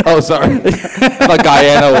Caribbean. Oh, sorry. I thought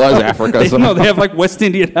Guyana was Africa. So. No, they have like West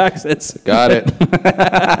Indian accents. Got it.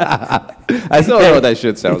 I still don't know what that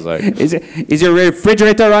shit sounds like. Is your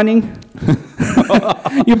refrigerator running?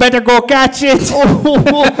 You better go catch it.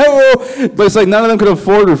 But it's like none of them could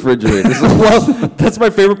afford refrigerators. Well, that's my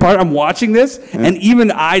favorite part. I'm watching this, and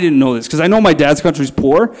even I didn't know this because I know my dad's country's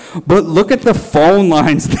poor. But look at the phone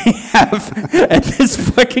lines they have at this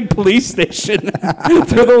fucking police station.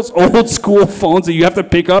 They're those old school phones that you have to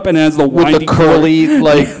pick up, and it has the With windy the curly,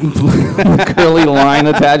 like, curly line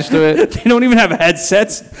attached to it. They don't even have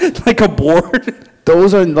headsets, like a board.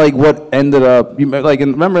 Those are like what ended up.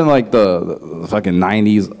 Remember in like the fucking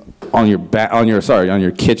 90s on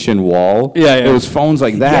your kitchen wall. Yeah, yeah. It was phones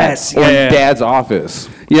like that. Yes, or yeah. in Dad's office.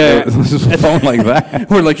 Yeah. It was just a phone like that.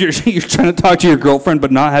 Where like you're trying to talk to your girlfriend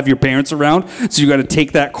but not have your parents around, so you got to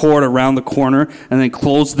take that cord around the corner and then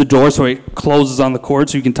close the door so it closes on the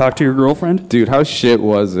cord so you can talk to your girlfriend. Dude, how shit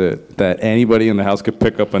was it that anybody in the house could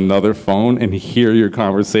pick up another phone and hear your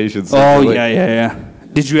conversations? Oh yeah.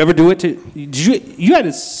 Did you ever do it to? You had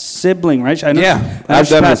a sibling, right? I know, Yeah, I know I've she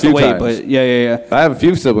done it a passed few away, times. but yeah. I have a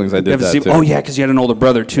few siblings I You did have a that sib- too. Oh yeah, because you had an older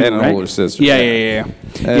brother too, And an right? older sister. Yeah.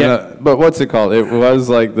 And, but what's it called? It was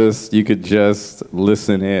like this. You could just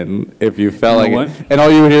listen in if you felt like what? it, and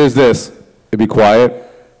all you would hear is this. It'd be quiet.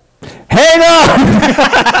 Hang on.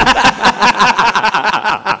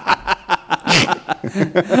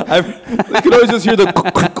 You could always just hear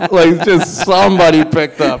the like just somebody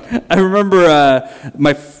picked up. I remember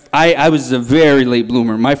I was a very late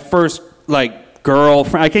bloomer. My first like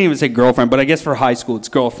girlfriend, I can't even say girlfriend, but I guess for high school it's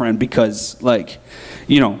girlfriend because like,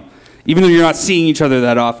 you know, even though you're not seeing each other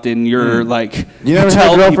that often, you're like You never had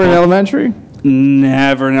tell a girlfriend people- in elementary?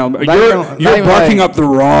 Never in elementary. You're barking up the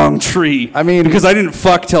wrong tree. I mean, because I didn't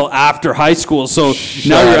fuck till after high school. So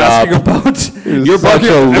now you're up. asking about you're such barking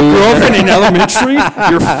a up a loser. girlfriend in elementary.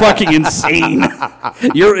 You're fucking insane.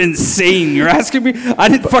 You're insane. You're asking me. I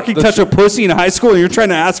didn't fucking touch a pussy in high school, and you're trying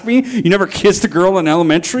to ask me you never kissed a girl in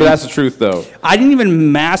elementary. But that's the truth, though. I didn't even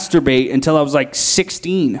masturbate until I was like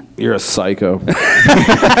 16. You're a psycho. You're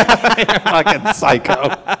a fucking psycho.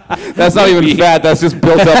 That's not even fat. That's just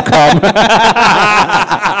built up cum.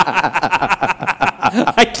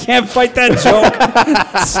 I can't fight that joke.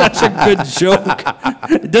 It's such a good joke.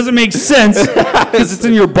 It doesn't make sense because it's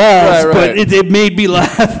in your balls, Right. but it made me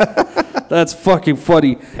laugh. That's fucking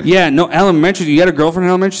funny. Yeah, no, elementary. You had a girlfriend in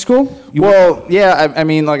elementary school? Well, yeah, I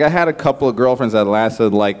mean, like, I had a couple of girlfriends that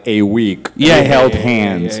lasted, like, a week. Yeah, They held yeah,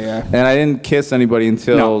 hands. yeah. And I didn't kiss anybody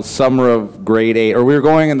until No. summer of grade 8. Or we were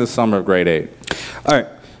going in the summer of grade 8. All right.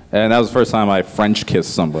 And that was the first time I French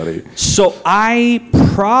kissed somebody. So I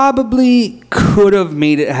probably could have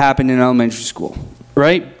made it happen in elementary school,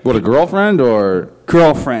 right? What, a girlfriend or?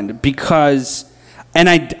 Girlfriend, because, and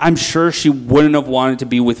I'm sure she wouldn't have wanted to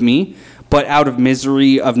be with me, but out of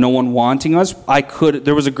misery of no one wanting us,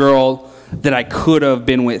 there was a girl that I could have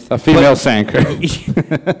been with. A female Sanker.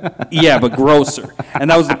 Yeah, but grosser. And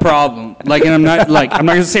that was the problem. Like, and I'm not going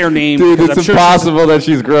to say her name. Dude, because it's I'm sure impossible that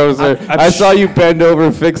she's grosser. I'm I saw you bend over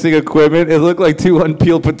fixing equipment. It looked like 2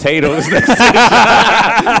 unpeeled potatoes. You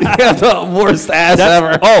have the worst ass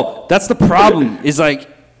ever. Oh, that's the problem. Is like,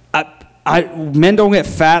 men don't get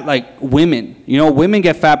fat like women. You know, women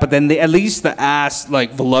get fat, but then at least the ass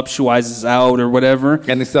like voluptuizes out or whatever.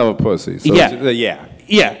 And they still have a pussy. So Yeah.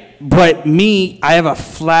 Yeah, but me, I have a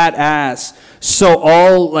flat ass, so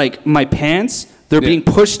all like my pants, they're being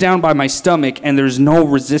pushed down by my stomach, and there's no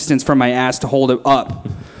resistance from my ass to hold it up.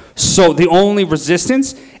 So the only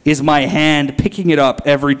resistance is my hand picking it up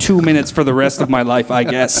every 2 minutes for the rest of my life, I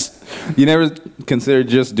guess. You never considered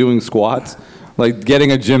just doing squats? Like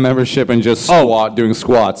getting a gym membership and just doing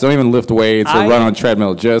squats. Don't even lift weights or run on a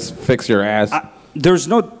treadmill. Just fix your ass. there's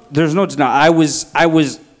no denial.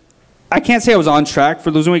 I can't say I was on track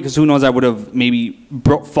for losing weight because who knows, I would have maybe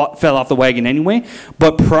fell off the wagon anyway.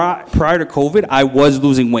 But prior to COVID, I was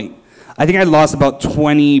losing weight. I think I lost about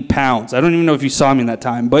 20 pounds. I don't even know if you saw me in that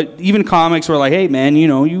time. But even comics were like, hey, man,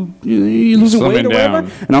 you losing weight or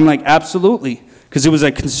whatever? And I'm like, absolutely. Because it was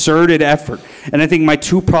a concerted effort. And I think my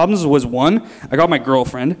two problems was, one, I got my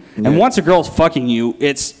girlfriend. And once a girl's fucking you,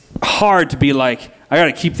 it's hard to be like, I got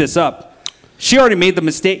to keep this up. She already made the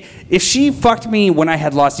mistake. If she fucked me when I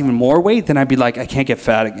had lost even more weight, then I'd be like, I can't get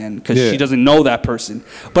fat again because she doesn't know that person.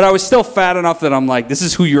 But I was still fat enough that I'm like, this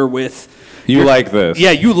is who you're with. You like this.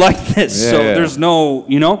 Yeah, you like this. So there's no,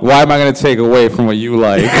 Why am I going to take away from what you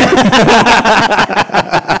like?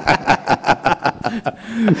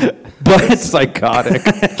 But it's psychotic.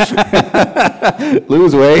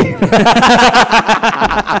 Lose weight.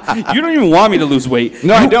 You don't even want me to lose weight.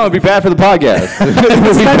 No, I don't. It'd be bad for the podcast. It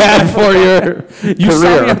would be bad for your You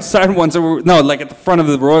career. saw me outside once. Like at the front of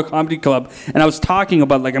the Royal Comedy Club, and I was talking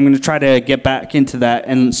about like I'm going to try to get back into that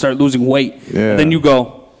and start losing weight. Yeah. Then you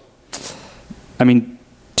go, I mean,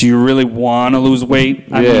 do you really want to lose weight?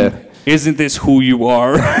 I mean, isn't this who you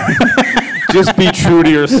are? Just be true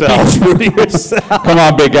to yourself. Be true to yourself. Come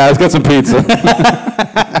on, big guys, get some pizza.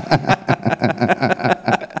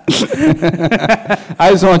 I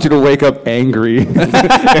just want you to wake up angry in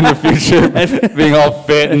the future, being all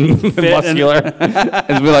fit and muscular,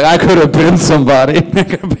 and be like, I could have been somebody. I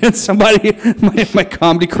could have been somebody. My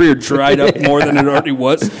comedy career dried up more than it already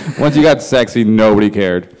was. Once you got sexy, nobody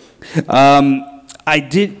cared. I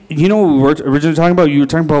did. You know what we were originally talking about? You were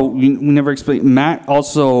talking about, we never explained. Matt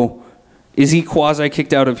also... Is he quasi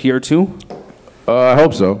kicked out of here too? I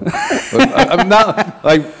hope so. I'm not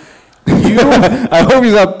like you. I hope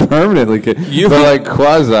he's not permanently kicked. But like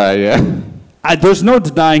quasi, yeah. There's no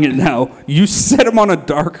denying it now. You set him on a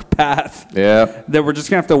dark path. Yeah. That we're just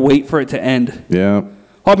gonna have to wait for it to end. Yeah.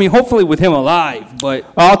 I mean, hopefully with him alive, but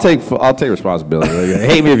I'll take responsibility. Like,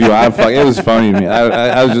 hate me if you want. It was funny to me.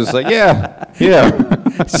 I was just like, yeah.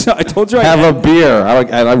 So I told you I have a beer.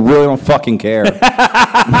 I really don't fucking care.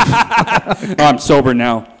 I'm sober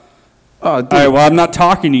now. Oh, dude. All right, well, I'm not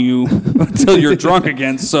talking to you until you're drunk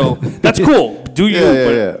again, so that's cool. Do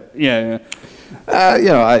you? Yeah. Like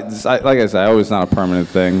I said, I always not a permanent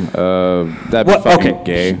thing. That'd be fucking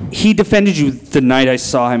gay. He defended you the night I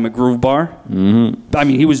saw him at Groove Bar. Mm-hmm. I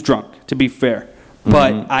mean, he was drunk, to be fair.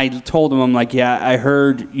 But I told him, I'm like, yeah, I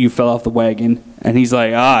heard you fell off the wagon. And he's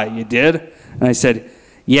like, you did? And I said,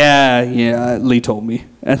 yeah, Lee told me.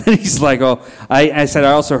 And then he's like, I said,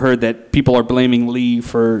 I also heard that people are blaming Lee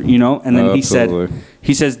for, and then he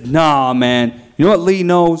says, nah, man, you know what Lee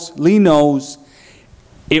knows? Lee knows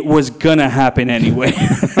it was gonna happen anyway.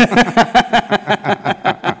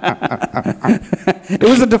 It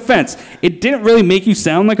was a defense. It didn't really make you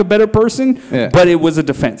sound like a better person, but it was a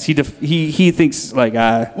defense. He thinks like,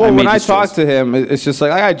 well, when I talk to him, it's just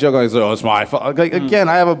like I joke, like, oh, it's my fault. Like again,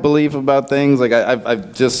 I have a belief about things. Like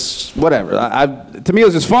I've just whatever. To me, it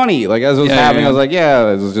was just funny. Like as it was happening, I was like, yeah,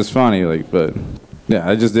 it was just funny. Like, but. Yeah,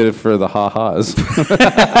 I just did it for the ha-has.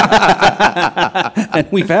 And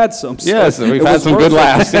we've had some. Yes, we've had some good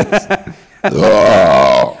laughs.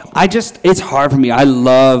 It's hard for me. I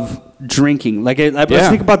love drinking. Like, let's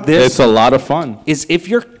think about this. It's a lot of fun.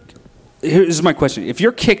 Here's my question. If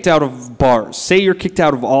you're kicked out of bars, say you're kicked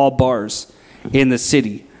out of all bars in the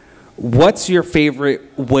city, what's your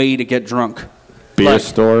favorite way to get drunk? Beer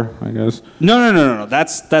store, I guess. No.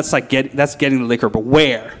 That's like getting the liquor, but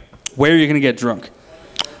where? Where are you going to get drunk?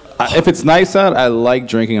 If it's nice out, I like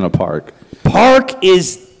drinking in a park. Park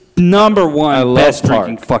is number one best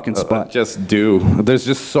drinking fucking spot. Just do. There's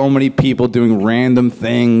just so many people doing random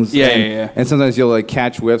things. Yeah. And sometimes you'll like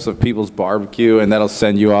catch whiffs of people's barbecue, and that'll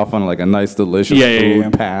send you off on like a nice, delicious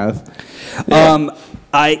food path. Yeah.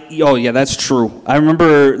 That's true. I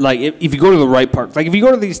remember like if you go to the right park, like if you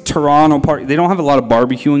go to these Toronto parks, they don't have a lot of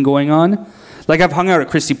barbecuing going on. Like I've hung out at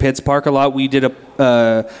Christie Pitts Park a lot. We did we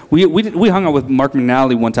hung out with Mark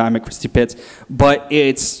McNally one time at Christie Pitts, but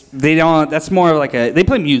that's more like they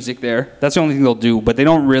play music there. That's the only thing they'll do, but they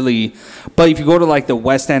don't really. But if you go to like the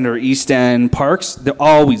West End or East End parks, they're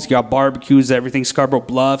always got barbecues, everything, Scarborough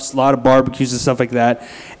Bluffs, a lot of barbecues and stuff like that.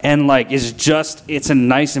 And like it's a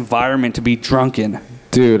nice environment to be drunk in.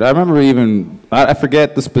 Dude, I remember I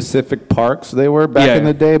forget the specific parks they were back in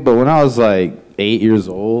the day, but when I was like 8 years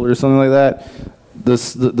old or something like that,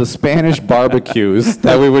 the Spanish barbecues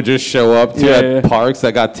that we would just show up to at parks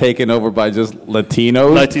that got taken over by just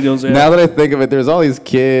Latinos. Now that I think of it, there's all these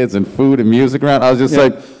kids and food and music around. I was just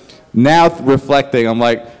like, now reflecting, I'm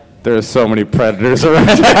like, There's so many predators around.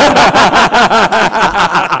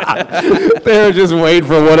 They were just waiting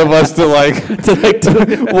for one of us to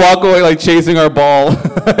walk away, like chasing our ball.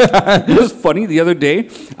 It was funny. The other day,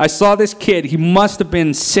 I saw this kid. He must have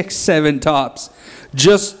been 6'7" tops,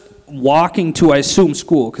 just walking to, I assume,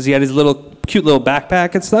 school, because he had his cute little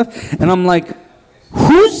backpack and stuff. And I'm like,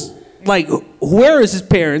 where is his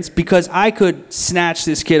parents? Because I could snatch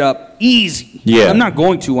this kid up easy. Yeah. I'm not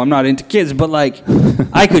going to. I'm not into kids, but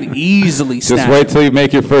I could easily snatch. Just wait till you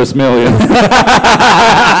make your first million.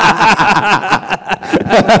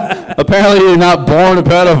 Apparently, you're not born a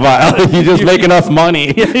pedophile. You just make enough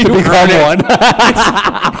money to become one.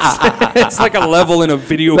 It's like a level in a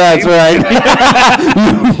video That's game. right.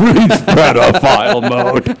 You reach pedophile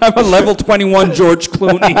mode. I'm a level 21 George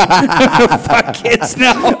Clooney. Fuck kids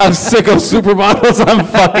now. I'm sick of supermodels. I'm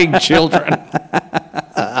fucking children.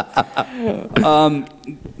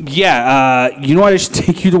 You know what? I should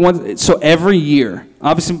take you to one. So every year,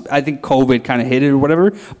 obviously, I think COVID kind of hit it or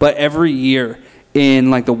whatever, but every year in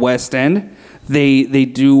the West End, they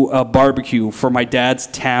do a barbecue for my dad's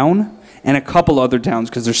town and a couple other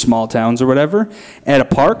towns because they're small towns or whatever at a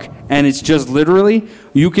park, and it's just literally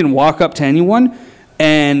you can walk up to anyone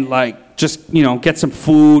and just get some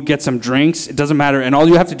food, get some drinks. It doesn't matter, and all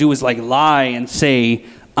you have to do is lie and say,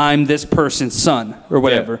 I'm this person's son or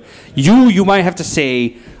whatever. Yeah. You might have to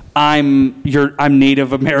say I'm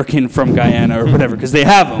Native American from Guyana or whatever because they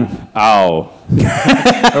have them. Ow.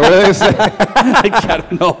 What do they say? I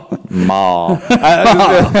don't know. Ma.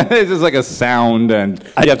 It's just like a sound, and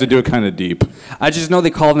you have to do it kind of deep. I just know they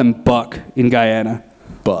call them buck in Guyana.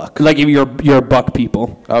 Buck. Like if you're buck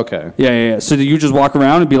people. Okay. Yeah. So you just walk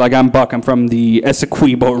around and be like, I'm buck. I'm from the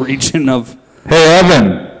Essequibo region of. Hey,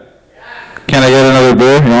 Evan. Can I get another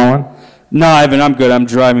beer? You want one? No, Evan, I'm good. I'm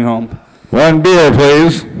driving home. One beer,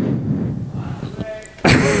 please.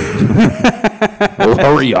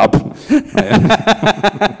 Hurry up.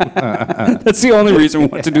 That's the only reason we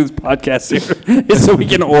want to do this podcast here is so we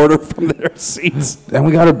can order from their seats. And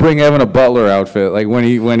we got to bring Evan a butler outfit. Like when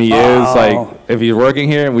he is if he's working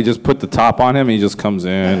here, and we just put the top on him, and he just comes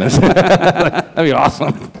in. That'd be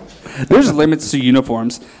awesome. There's limits to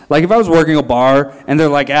uniforms. Like if I was working a bar and they're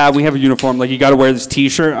like, we have a uniform, you got to wear this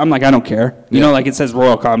T-shirt. I'm like, I don't care. You know, it says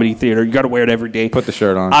Royal Comedy Theater. You got to wear it every day. Put the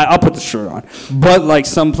shirt on. I'll put the shirt on. But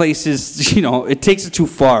some places, it takes it too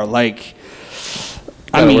far. Wear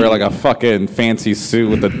a fucking fancy suit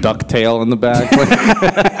with a ducktail in the back,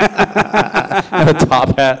 and a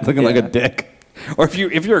top hat, looking like a dick. Or if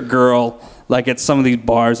you're a girl, at some of these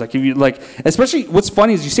bars, if you especially what's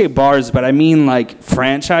funny is you say bars, but I mean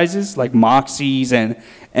franchises like Moxie's and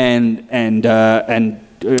Hooters.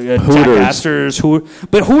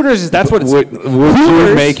 But Hooters that's what it's. Would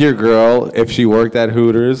you make your girl, if she worked at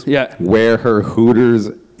Hooters, wear her Hooters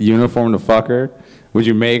uniform to fuck her? Would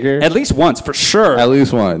you make her? At least once, for sure. At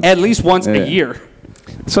least once. At least once a year.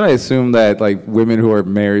 So I assume that women who are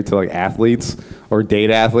married to athletes or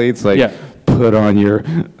date athletes, put on your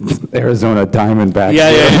Arizona Diamondbacks.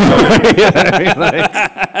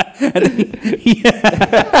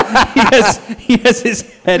 He has his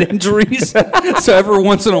head injuries, so every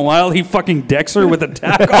once in a while he fucking decks her with a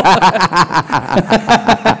tackle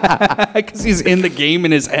because he's in the game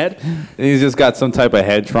in his head. And he's just got some type of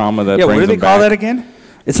head trauma that. What do they call that again?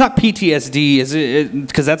 It's not PTSD, is it?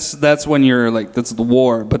 Because that's when you're that's the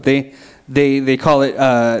war, but they call it.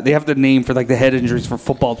 They have the name for the head injuries for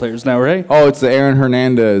football players now, right? Oh, it's the Aaron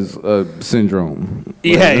Hernandez syndrome.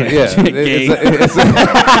 Yeah. It's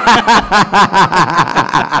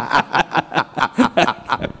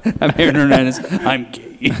I'm Aaron Hernandez. I'm gay.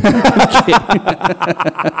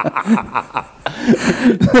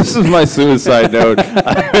 This is my suicide note.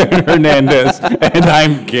 I'm Aaron Hernandez, and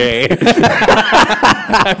I'm gay.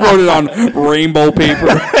 I wrote it on rainbow paper.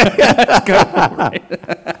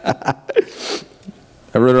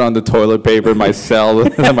 I wrote it on the toilet paper in my cell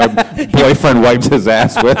that my boyfriend wiped his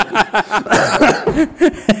ass with.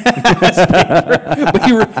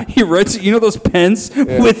 But he writes, those pens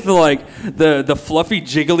with the fluffy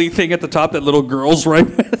jiggly thing at the top that little girls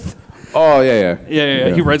write with? Oh, yeah.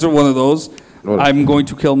 He writes with one of those. I'm going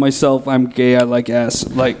to kill myself. I'm gay. I like ass.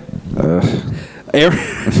 Aaron,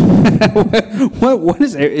 what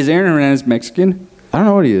is Aaron Hernandez Mexican? I don't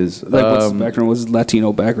know what he is. What's his background? What's his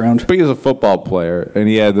Latino background? But he's a football player, and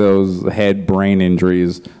he had those head brain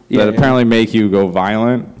injuries that apparently make you go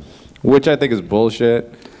violent, which I think is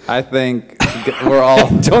bullshit. I think we're all.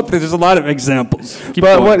 There's a lot of examples.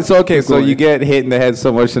 So you get hit in the head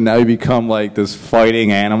so much, and now you become this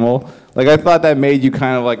fighting animal. Like I thought that made you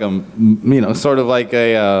kind of like sort of like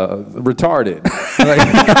a retarded. Like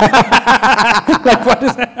what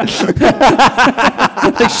is that?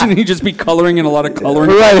 Like shouldn't he just be coloring in a lot of coloring?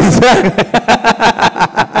 Right, exactly.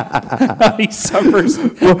 He suffers.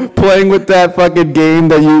 Playing with that fucking game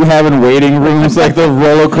that you have in waiting rooms, like the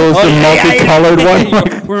roller coaster multicolored one.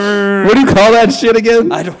 What do you call that shit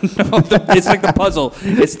again? I don't know. It's like the puzzle.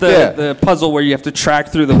 It's the puzzle where you have to track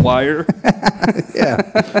through the wire. Yeah.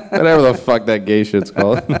 Whatever the fuck that gay shit's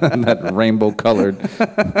called. That rainbow colored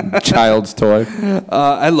child's toy.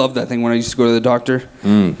 I love that thing when I used to go to the doctor.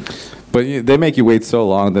 But they make you wait so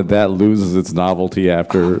long that loses its novelty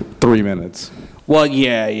after 3 minutes. Well,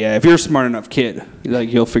 yeah. If you're a smart enough kid,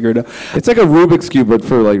 like you'll figure it out. It's like a Rubik's Cube, but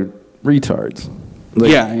for like retards.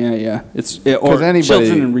 Like, yeah. Or anybody,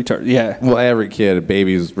 children and retarded. Yeah. Well, every kid, a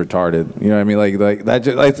baby's retarded. You know what I mean? Like that.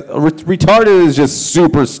 Just, retarded is just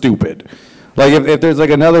super stupid. Like if there's like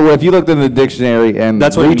another word, if you looked in the dictionary and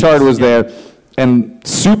that's what retard was there, and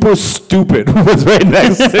super stupid was right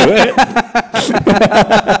next to it,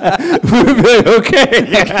 we'd be like,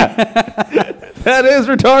 okay, yeah, that is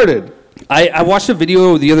retarded. I watched a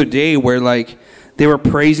video the other day where like they were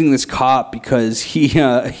praising this cop because he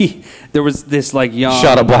there was this like young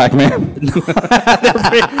shot a black man.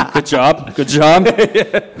 Good job.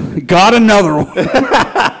 Got another one.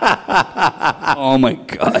 Oh my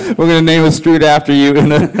God. We're gonna name a street after you in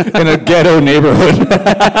a ghetto neighborhood.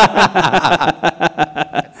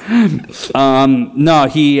 No,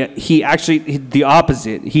 he actually the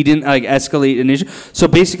opposite. He didn't like escalate an issue. So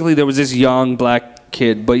basically, there was this young black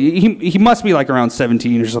kid, but he must be like around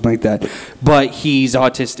 17 or something like that. But he's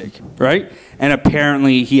autistic, right? And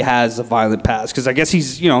apparently he has a violent past because I guess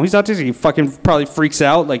he's autistic. He fucking probably freaks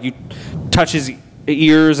out. Like you touch his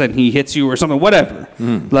ears and he hits you or something, whatever.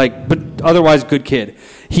 Like, but otherwise good kid.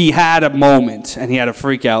 He had a moment and he had a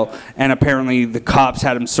freak out, and apparently the cops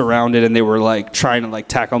had him surrounded and they were like trying to like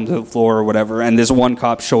tackle him to the floor or whatever. And this one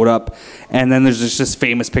cop showed up, and then there's just this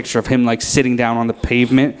famous picture of him like sitting down on the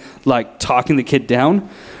pavement, like talking the kid down.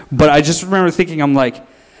 But I just remember thinking, I'm like,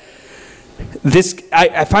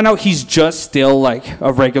 I find out he's just still like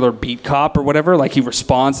a regular beat cop or whatever. Like he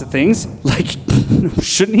responds to things. Like,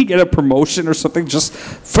 shouldn't he get a promotion or something just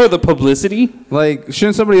for the publicity? Like,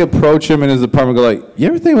 shouldn't somebody approach him in his apartment and go like, you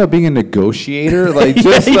ever think about being a negotiator? Like,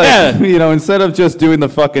 just instead of just doing the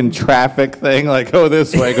fucking traffic thing, like, go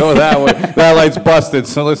this way, go that way. That light's busted,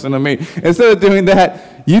 so listen to me. Instead of doing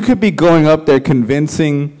that, you could be going up there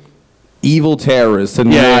convincing evil terrorists to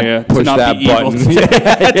not push that button.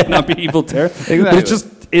 To not be evil terrorists. Exactly.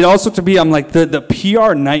 But it also to be, I'm like, the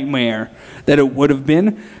PR nightmare that it would have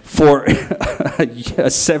been for a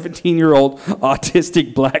 17-year-old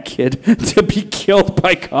autistic black kid to be killed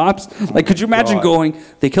by cops. Like, could you imagine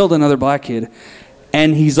they killed another black kid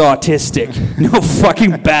and he's autistic? You know how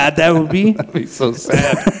fucking bad that would be? That'd be so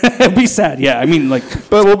sad. It'd be sad, yeah. I mean, like...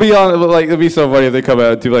 But we'll be on, like, it'd be so funny if they come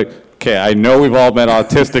out and do, like, okay, I know we've all met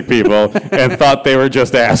autistic people and thought they were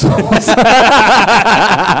just assholes. Some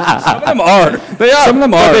of them are. They are. Some of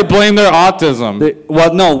them are. But they blame their autism.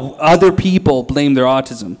 No, other people blame their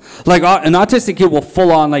autism. Like, an autistic kid will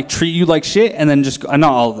full on, like, treat you like shit and then just... Not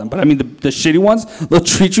all of them, but I mean the shitty ones, they'll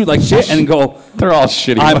treat you like shit and go... They're all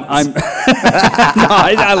shitty ones.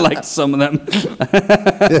 I liked some of them.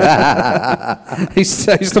 I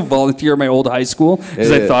used to volunteer at my old high school because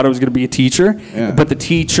I thought I was going to be a teacher. Yeah. But the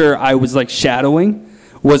teacher I was like shadowing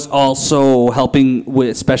was also helping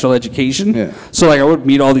with special education. Yeah. So like I would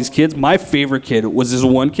meet all these kids. My favorite kid was this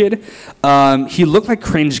one kid. He looked like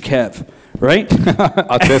Cringe Kev, right?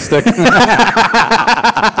 Autistic.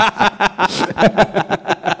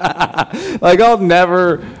 Like I'll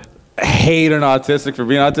never hate an autistic for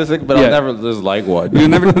being autistic, but I'll never just like one. You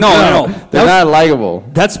never? No. They're not likable.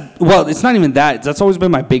 It's not even that. That's always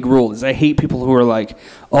been my big rule. Is I hate people who are like,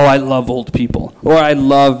 oh, I love old people, or I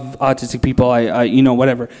love autistic people. I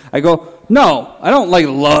whatever. I go, no, I don't like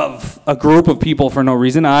love a group of people for no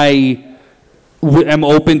reason. I am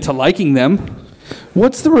open to liking them.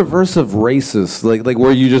 What's the reverse of racist? Like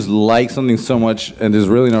where you just like something so much and there's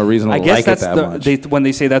really no reason to like it that much. When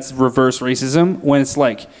they say that's reverse racism, when it's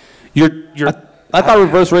like I thought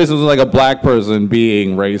reverse racism was like a black person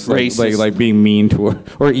being racist. Like being mean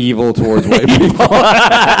or evil towards white people.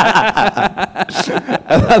 I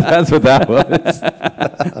thought that's what that was.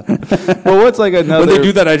 Well, what's like another? When they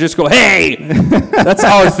do that, I just go, "Hey, that's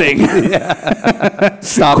our thing." Yeah.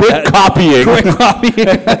 Stop! Quit copying. Quit copying.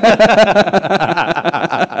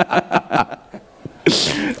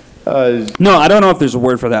 No, I don't know if there's a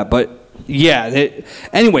word for that, but Yeah.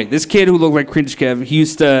 Anyway, this kid who looked like Cringe Kev, he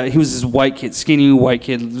was this white kid, skinny white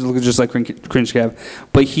kid, looked just like Cringe Kev,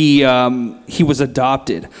 but he was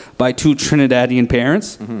adopted by 2 Trinidadian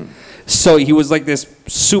parents. Mm-hmm. So he was like this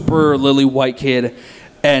super lily white kid,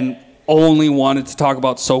 and only wanted to talk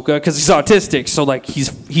about soca because he's autistic. So like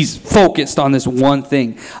he's focused on this one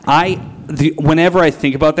thing. Whenever I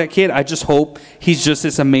think about that kid, I just hope he's just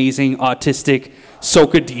this amazing autistic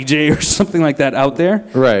soca DJ or something like that out there.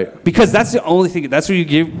 Right. Because that's the only thing. That's what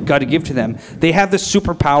you got to give to them. They have the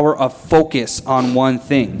superpower of focus on one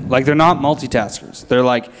thing. Like they're not multitaskers. They're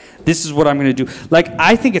like, this is what I'm going to do. Like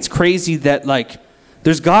I think it's crazy that like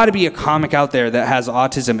there's got to be a comic out there that has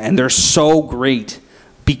autism and they're so great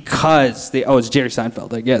because it's Jerry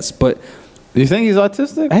Seinfeld, I guess. But do you think he's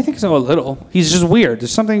autistic? I think so a little. He's just weird.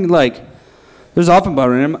 There's something like there's often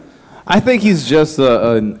about him. I think he's just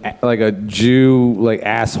a Jew like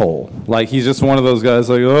asshole. Like he's just one of those guys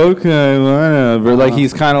like okay whatever. Like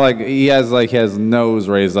he's kind of like he has his nose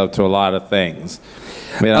raised up to a lot of things.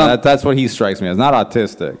 That's what he strikes me as. Not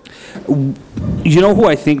autistic. You know who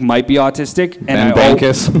I think might be autistic? And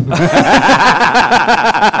Bankus.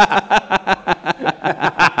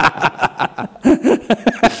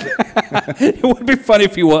 It would be funny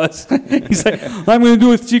if he was. He's like, I'm going to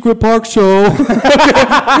do a Secret Park show.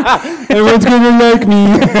 Everyone's going to like me.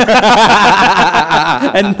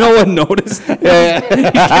 And no one noticed. Yeah. He came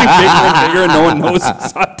bigger and bigger and no one knows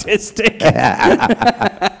he's autistic.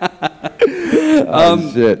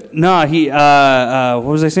 Shit. No, he, what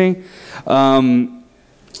was I saying?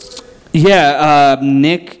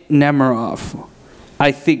 Nick Nemiroff,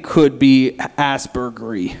 I think could be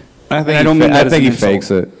Aspergery. I think he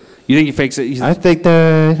fakes it. You think he fakes it? I think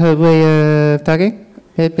the way of talking.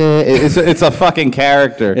 It's a fucking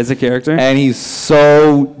character. It's a character? And he's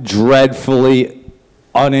so dreadfully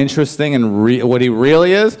uninteresting and what he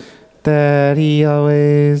really is that he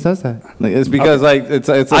always does that. It's because it's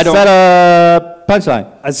a setup punchline.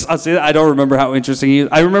 I'll say that I don't remember how interesting he is.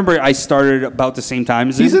 I remember I started about the same time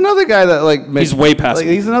as him. He's another guy that he's way past me.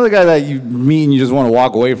 He's another guy that you meet and you just want to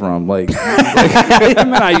walk away from. Him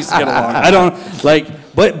and I used to get along. I don't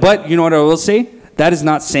but you know what I will say? That is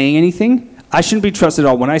not saying anything. I shouldn't be trusted at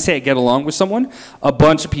all. When I say I get along with someone, a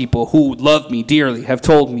bunch of people who love me dearly have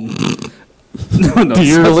told me.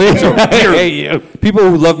 Dearly? Dearly. People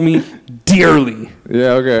who love me dearly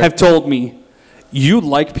have told me, you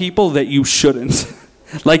like people that you shouldn't.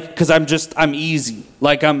 Because I'm easy.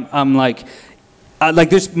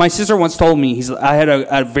 My sister once told me, I had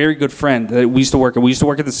a very good friend that we used to work at. We used to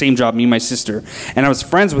work at the same job, me and my sister. And I was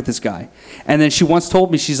friends with this guy. And then she once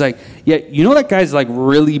told me, she's like, yeah, you know that guy's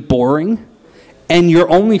really boring? And you're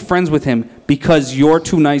only friends with him because you're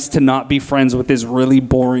too nice to not be friends with this really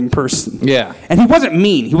boring person. Yeah. And he wasn't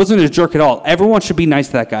mean. He wasn't a jerk at all. Everyone should be nice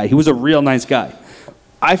to that guy. He was a real nice guy.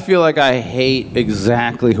 I feel like I hate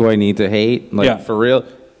exactly who I need to hate, for real.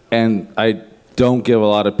 And I don't give a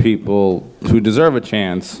lot of people who deserve a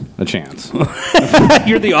chance.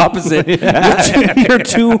 You're the opposite. You're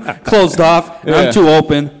too closed off. Yeah. I'm too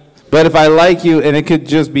open. But if I like you, and it could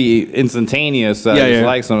just be instantaneous, I just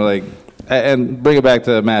like something and bring it back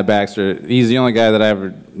to Matt Baxter. He's the only guy that I've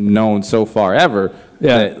ever known so far ever.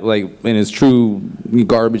 Yeah. That, in his true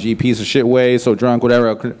garbagey piece of shit way, so drunk,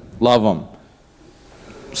 whatever. Love him.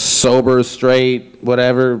 Sober, straight,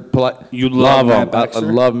 whatever. You love him. I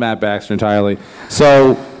love Matt Baxter entirely.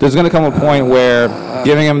 So there's going to come a point where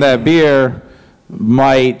giving him that beer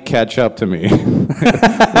might catch up to me with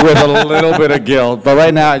a little bit of guilt. But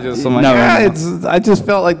right now, I just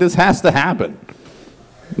felt like this has to happen.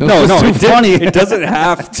 It's funny. It doesn't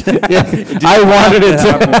have to. I wanted it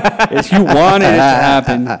to happen. If you wanted it to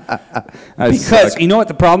happen. Because you know what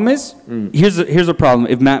the problem is? Here's a problem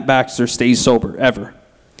if Matt Baxter stays sober, ever.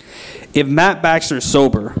 If Matt Baxter is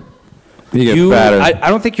sober, I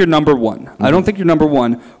don't think you're number one. Mm-hmm. I don't think you're number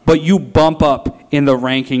one, but you bump up in the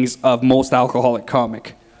rankings of most alcoholic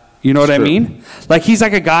comic. You know what I mean? He's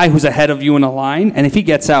like a guy who's ahead of you in a line, and if he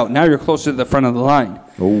gets out, now you're closer to the front of the line.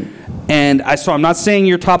 Oh. And so I'm not saying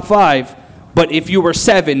you're top 5, but if you were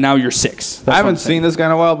 7, now you're 6. I haven't seen this guy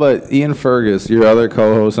in a while, but Ian Fergus, your other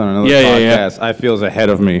co-host on another podcast, I feel is ahead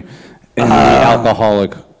of me in the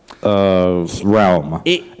alcoholic realm.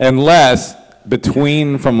 Unless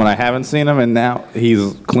between from when I haven't seen him and now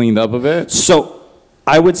he's cleaned up a bit. So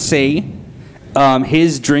I would say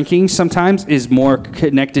his drinking sometimes is more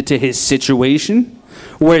connected to his situation,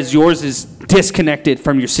 whereas yours is disconnected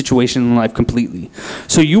from your situation in life completely.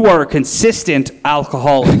 So you are a consistent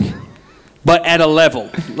alcoholic, but at a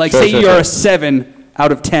level. You're a 7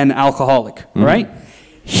 out of 10 alcoholic, right?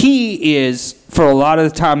 He is, for a lot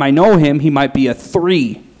of the time I know him, he might be a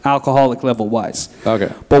 3 alcoholic level wise.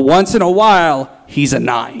 Okay. But once in a while, he's a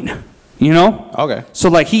 9. You know? Okay. So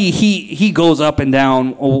like he goes up and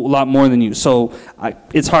down a lot more than you. So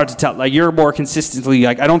it's hard to tell. Like you're more consistently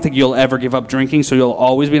like I don't think you'll ever give up drinking, so you'll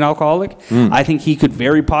always be an alcoholic. I think he could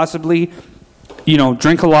very possibly,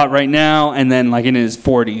 drink a lot right now and then like in his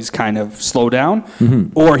 40s kind of slow down,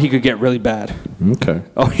 or he could get really bad. Okay.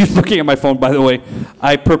 Oh, you're looking at my phone, by the way.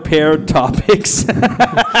 I prepared topics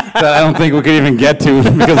that I don't think we could even get to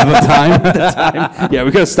because of the time. Yeah, we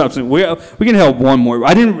gotta stop soon. We can have one more.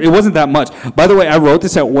 It wasn't that much. By the way, I wrote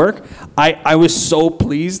this at work. I was so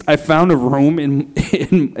pleased. I found a room in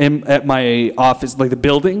at my office, like the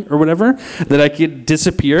building or whatever, that I could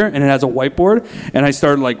disappear, and it has a whiteboard, and I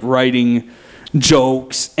started like writing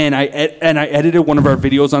jokes, and I edited one of our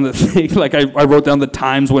videos on the thing. Like I wrote down the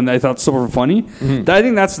times when I thought some were funny. I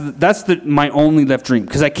think that's my only left dream,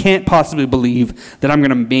 because I can't possibly believe that I'm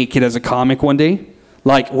gonna make it as a comic one day.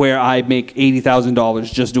 Like where I make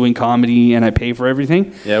 $80,000 just doing comedy and I pay for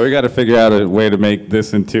everything. Yeah, we got to figure out a way to make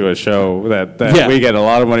this into a show that we get a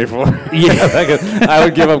lot of money for. Yeah, I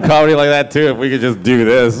would give up comedy like that too if we could just do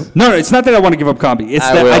this. No, it's not that I want to give up comedy. It's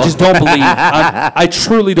that I just don't believe. I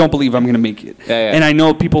truly don't believe I'm going to make it. Yeah. And I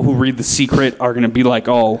know people who read The Secret are going to be like,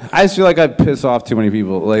 "Oh." I just feel like I piss off too many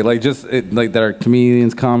people. Like that are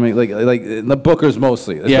comedians, comic, like the bookers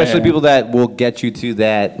mostly, especially people that will get you to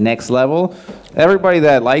that next level. Everybody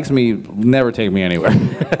that likes me never take me anywhere.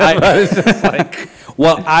 It's just like,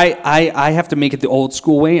 well, I have to make it the old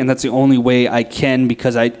school way, and that's the only way I can,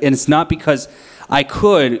 because and it's not because I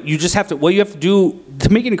could. You just have to. What you have to do to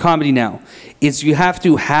make it in comedy now is you have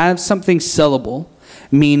to have something sellable,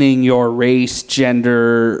 meaning your race,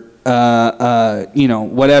 gender,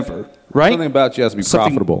 whatever. Right? Something about you has to be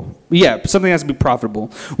profitable. Yeah, something has to be profitable,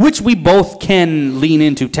 which we both can lean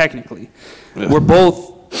into technically. We're both.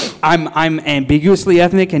 I'm ambiguously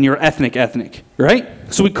ethnic and you're ethnic, right?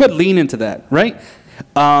 So we could lean into that, right?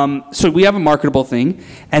 So we have a marketable thing,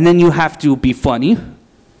 and then you have to be funny.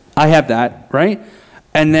 I have that, right?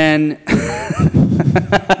 And then,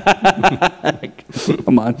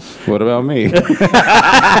 come on. What about me?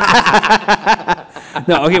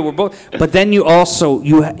 No, okay, we're both. But then you also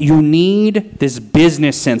you need this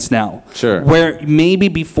business sense now. Sure. Where maybe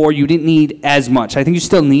before you didn't need as much. I think you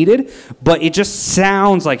still need it, but it just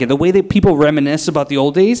sounds like it. The way that people reminisce about the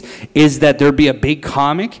old days is that there'd be a big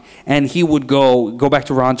comic, and he would go back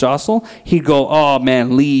to Ron Jossel. He'd go, "Oh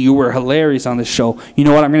man, Lee, you were hilarious on this show. You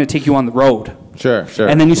know what? I'm going to take you on the road." Sure.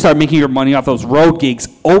 And then you start making your money off those road gigs,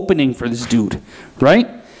 opening for this dude, right?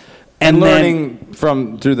 And learning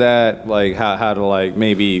through that, like how to like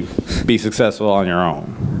maybe be successful on your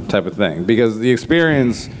own type of thing, because the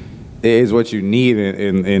experience is what you need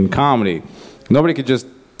in comedy. Nobody could just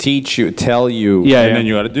teach you, tell you, then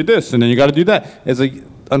you got to do this, and then you got to do that. It's like,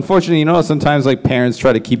 unfortunately, sometimes like parents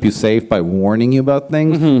try to keep you safe by warning you about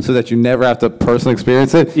things so that you never have to personally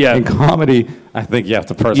experience it. Yeah. In comedy, I think you have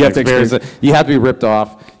to personally experience it. You have to be ripped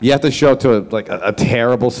off. You have to show up to a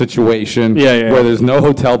terrible situation where there's no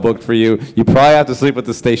hotel booked for you. You probably have to sleep at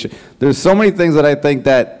the station. There's so many things that I think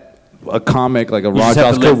that a comic like a Ron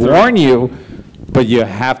Jossel could warn you, but you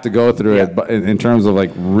have to go through it in terms of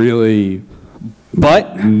like really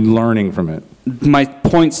learning from it. My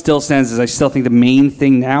point still stands, is I still think the main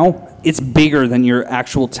thing now, it's bigger than your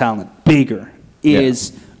actual talent. Bigger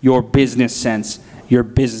is your business sense, your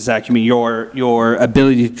business acumen, your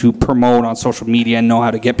ability to promote on social media and know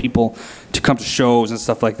how to get people to come to shows and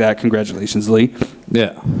stuff like that. Congratulations, Lee.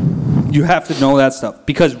 Yeah. You have to know that stuff,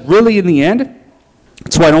 because really in the end,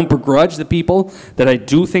 that's why I don't begrudge the people that I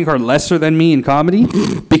do think are lesser than me in comedy,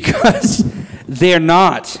 because they're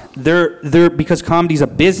not. They're because comedy's a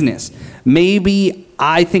business. Maybe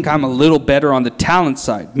I think I'm a little better on the talent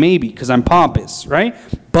side, maybe because I'm pompous, right?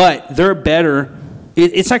 But they're better.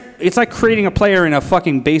 It's like creating a player in a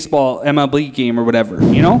fucking baseball MLB game or whatever,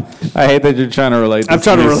 I hate that you're trying to relate. I'm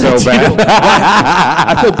trying to relate so bad.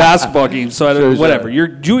 I play basketball games, so whatever. You're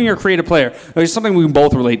doing your creative player. There's something we can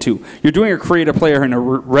both relate to. You're doing a creative player in a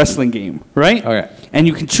wrestling game, right? Okay. And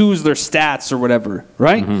you can choose their stats or whatever,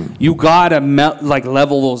 right? You gotta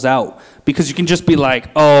level those out, because you can just be like,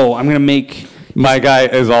 oh, I'm gonna make. My guy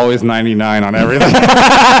is always 99 on everything.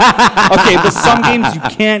 Okay, but some games you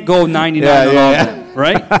can't go 99 on all of them,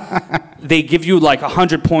 right? They give you like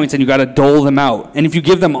 100 points and you got to dole them out. And if you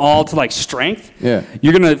give them all to like strength, you're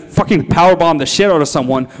going to fucking powerbomb the shit out of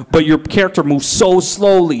someone, but your character moves so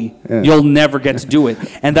slowly, you'll never get to do it.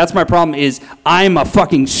 And that's my problem, is I'm a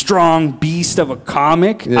fucking strong beast of a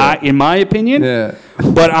comic, in my opinion.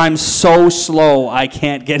 but I'm so slow I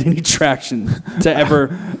can't get any traction to ever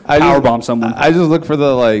powerbomb someone. I just look for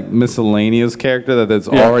the like miscellaneous character that's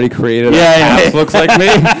Yeah. already created. Yeah. Looks like me.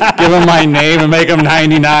 Give him my name and make him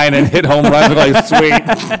 99 and hit home runs. Like sweet.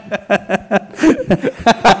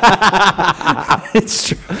 It's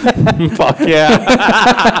true. Fuck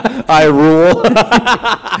yeah. I rule.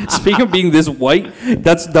 Speaking of being this white,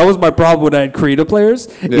 that was my problem when I had creative players,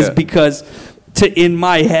 is Yeah. because in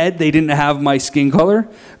my head they didn't have my skin color,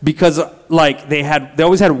 because like they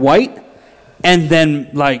always had white and then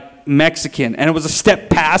like Mexican, and it was a step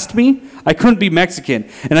past me. I couldn't be Mexican,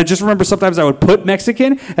 and I just remember sometimes I would put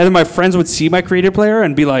Mexican, and then my friends would see my creative player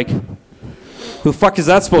and be like, "Who the fuck is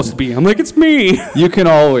that supposed to be?" I'm like, "It's me." You can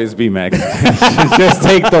always be Mexican. Just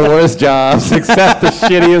take the worst jobs, accept the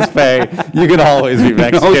shittiest pay. You can always be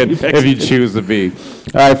Mexican if you choose to be.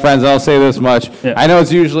 All right, friends, I'll say this much. Yeah. I know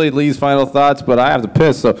it's usually Lee's final thoughts, but I have to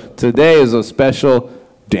piss. So today is a special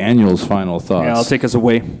Daniel's final thoughts. Yeah, I'll take us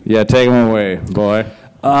away. Yeah, take him away, boy.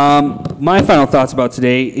 My final thoughts about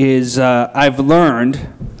today is I've learned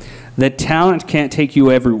that talent can't take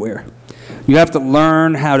you everywhere. You have to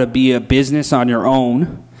learn how to be a business on your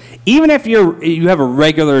own. Even if you have a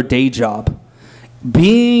regular day job,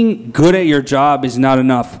 being good at your job is not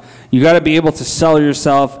enough. You got to be able to sell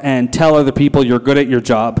yourself and tell other people you're good at your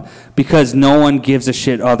job, because no one gives a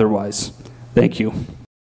shit otherwise. Thank you.